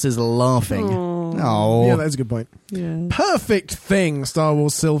class is laughing. Oh, yeah, that's a good point. Yeah. Perfect thing Star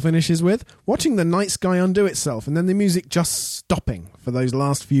Wars still finishes with. Watching the night sky undo itself, and then the music just stopping for those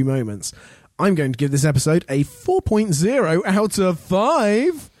last few moments. I'm going to give this episode a 4.0 out of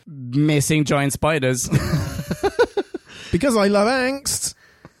 5. Missing giant spiders. Because I love angst.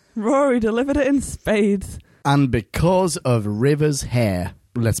 Rory delivered it in spades. And because of River's hair.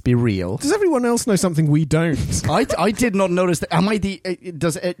 Let's be real. Does everyone else know something we don't? I did not notice that. Am I the... Are they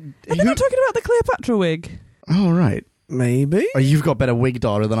not talking about the Cleopatra wig? Oh, right. Maybe. Oh, you've got better wig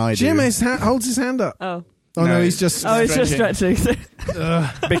data than I do. Jim holds his hand up. Oh. Oh, no, he's just... Oh, he's just stretching.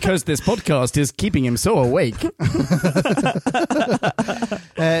 Because this podcast is keeping him so awake.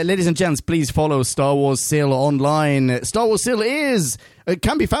 Ladies and gents, please follow Star Wars Sill online. Star Wars Sill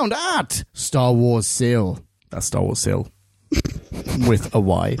can be found at Star Wars Sill. That's Star Wars Sill. With a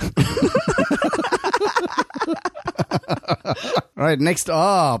Y. All right, next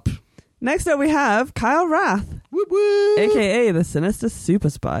up. Next up we have Kyle Rath, Woo woo. a.k.a. the sinister super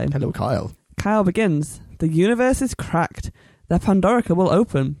spy. Hello, Kyle. Kyle begins. The universe is cracked. The Pandorica will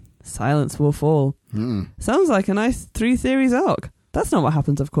open. Silence will fall. Sounds like a nice 3-series arc. That's not what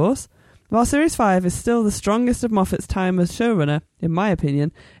happens, of course. While Series 5 is still the strongest of Moffat's time as showrunner, in my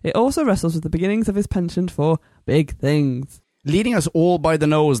opinion, it also wrestles with the beginnings of his penchant for big things. Leading us all by the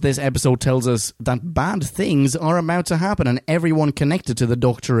nose, this episode tells us that bad things are about to happen, and everyone connected to the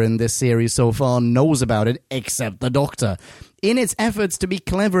Doctor in this series so far knows about it, except the Doctor. In its efforts to be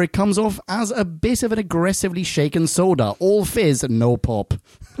clever, it comes off as a bit of an aggressively shaken soda. All fizz, no pop.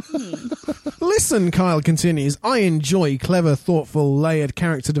 Listen, Kyle continues, I enjoy clever, thoughtful, layered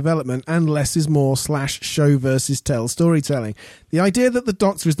character development and less is more / show versus tell storytelling. The idea that the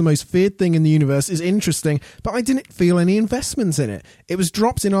Doctor is the most feared thing in the universe is interesting, but I didn't feel any investment in it. It was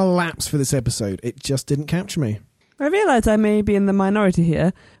dropped in our laps for this episode. It just didn't capture me. I realise I may be in the minority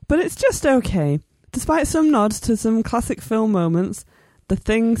here, but it's just okay. Despite some nods to some classic film moments, the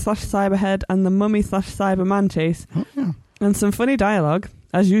Thing / Cyberhead and the Mummy / Cyberman chase, and some funny dialogue,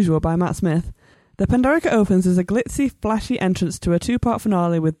 as usual by Matt Smith, the Pandorica opens as a glitzy, flashy entrance to a 2-part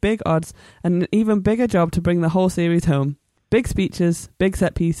finale with big odds and an even bigger job to bring the whole series home. Big speeches, big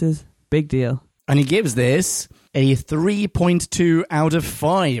set pieces, big deal. And he gives this a 3.2 out of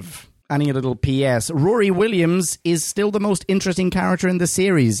 5. Adding a little PS, Rory Williams is still the most interesting character in the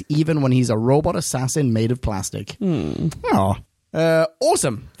series, even when he's a robot assassin made of plastic. Oh.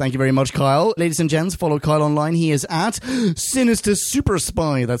 Awesome. Thank you very much, Kyle. Ladies and gents, follow Kyle online. He is at Sinister Super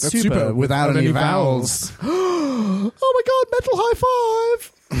Spy. That's super without any vowels. Oh my god, mental high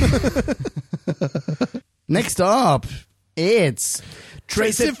five. Next up, it's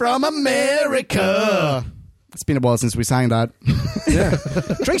Tracy from America. It's been a while since we sang that. Yeah.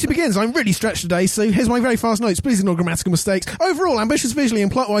 Tracy begins, I'm really stretched today, so here's my very fast notes. Please ignore grammatical mistakes. Overall, ambitious visually and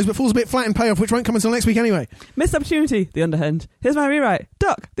plot-wise, but falls a bit flat in payoff, which won't come until next week anyway. Missed opportunity, the underhand. Here's my rewrite.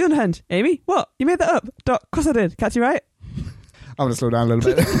 Doc, the underhand. Amy, what? You made that up? Doc, of course I did. Catch you right? I'm going to slow down a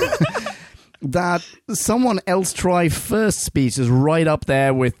little bit. That someone else try first speech is right up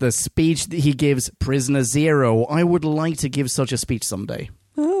there with the speech that he gives Prisoner Zero. I would like to give such a speech someday.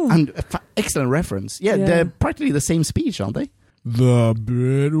 Oh. And excellent reference. Yeah, they're practically the same speech, aren't they? The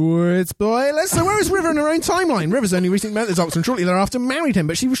bit where it's spoilers. So where is River in her own timeline? River's only recently met the Doctor and shortly thereafter married him,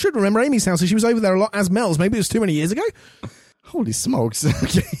 but she should remember Amy's house as she was over there a lot as Mel's. Maybe it was too many years ago? Holy smokes.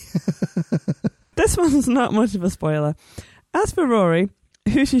 Okay. This one's not much of a spoiler. As for Rory,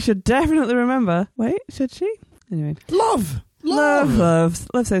 who she should definitely remember... Wait, should she? Anyway. Love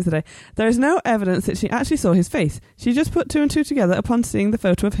saves the day. There is no evidence that she actually saw his face. She just put two and two together upon seeing the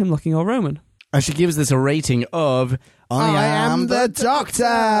photo of him looking all Roman. And she gives this a rating of I am the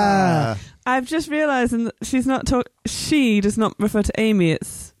Doctor. I've just realised that she's not she does not refer to Amy,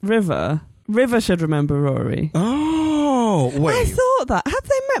 it's River. River should remember Rory. Oh, wait. I thought that. Have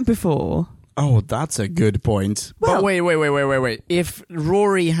they met before? Oh, that's a good point. Well, but wait. If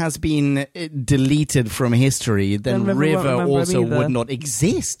Rory has been deleted from history, then River also would not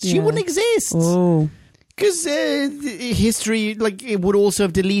exist. Yeah. She wouldn't exist. Oh. Because history, it would also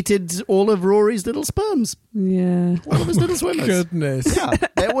have deleted all of Rory's little sperms. Yeah. All of his little swimmers. Goodness. Yeah,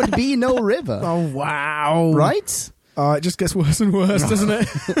 there would be no River. Oh, wow. Right? It just gets worse and worse, doesn't it?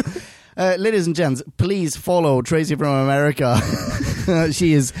 Ladies and gents, please follow Tracy from America.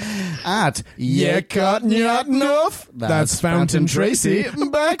 She is at Enough. That's Fountain Tracy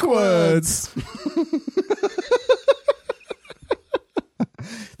backwards.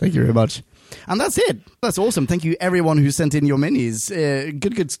 Thank you very much. And that's it. That's awesome. Thank you, everyone who sent in your minis.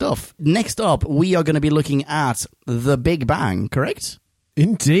 Good stuff. Next up, we are going to be looking at The Big Bang, correct?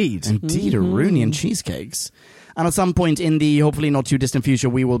 Indeed. Rooney cheesecakes. And at some point in the hopefully not too distant future,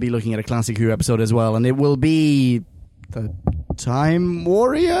 we will be looking at a Classic Who episode as well. And it will be the Time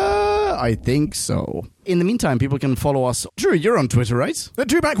Warrior? I think so. In the meantime, people can follow us. Drew, you're on Twitter, right?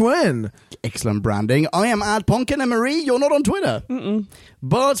 Drew back when? Excellent branding. I am at Pumpkin and Marie. You're not on Twitter. Mm-mm.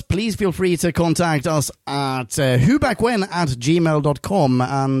 But please feel free to contact us at whobackwen@gmail.com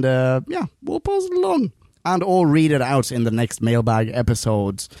and we'll pass it along. And or read it out in the next mailbag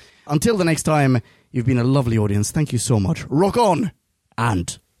episodes. Until the next time, you've been a lovely audience. Thank you so much. Rock on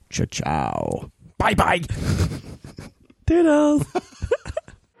and ciao. Bye-bye. Toodles.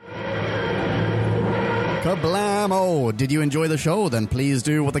 Kablamo! Did you enjoy the show? Then please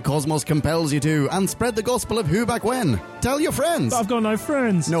do what the cosmos compels you to and spread the gospel of Who Back When. Tell your friends. I've got no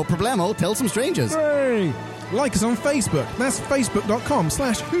friends. No problemo. Tell some strangers. Hey! Like us on Facebook. That's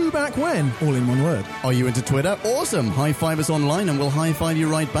facebook.com/whobackwhen, all in one word. Are you into Twitter? Awesome. High five us online and we'll high five you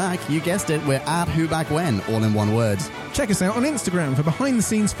right back. You guessed it. We're at whobackwhen, all in one word. Check us out on Instagram for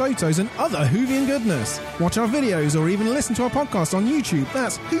behind-the-scenes photos and other Whovian goodness. Watch our videos or even listen to our podcast on YouTube.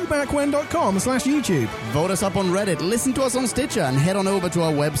 That's whobackwen.com/YouTube. Vote us up on Reddit, listen to us on Stitcher, and head on over to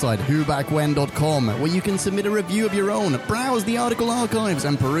our website, whobackwen.com, where you can submit a review of your own, browse the article archives,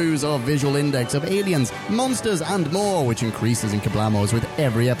 and peruse our visual index of aliens, monsters, and more, which increases in kablamos with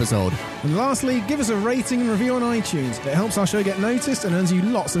every episode. And lastly, give us a rating and review on iTunes. It helps our show get noticed and earns you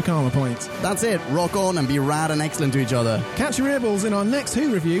lots of karma points. That's it. Rock on and be rad and excellent to each other. Catch your earballs in our next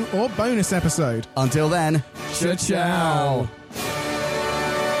Who review or bonus episode. Until then, ciao.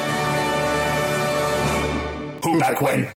 Who Back When?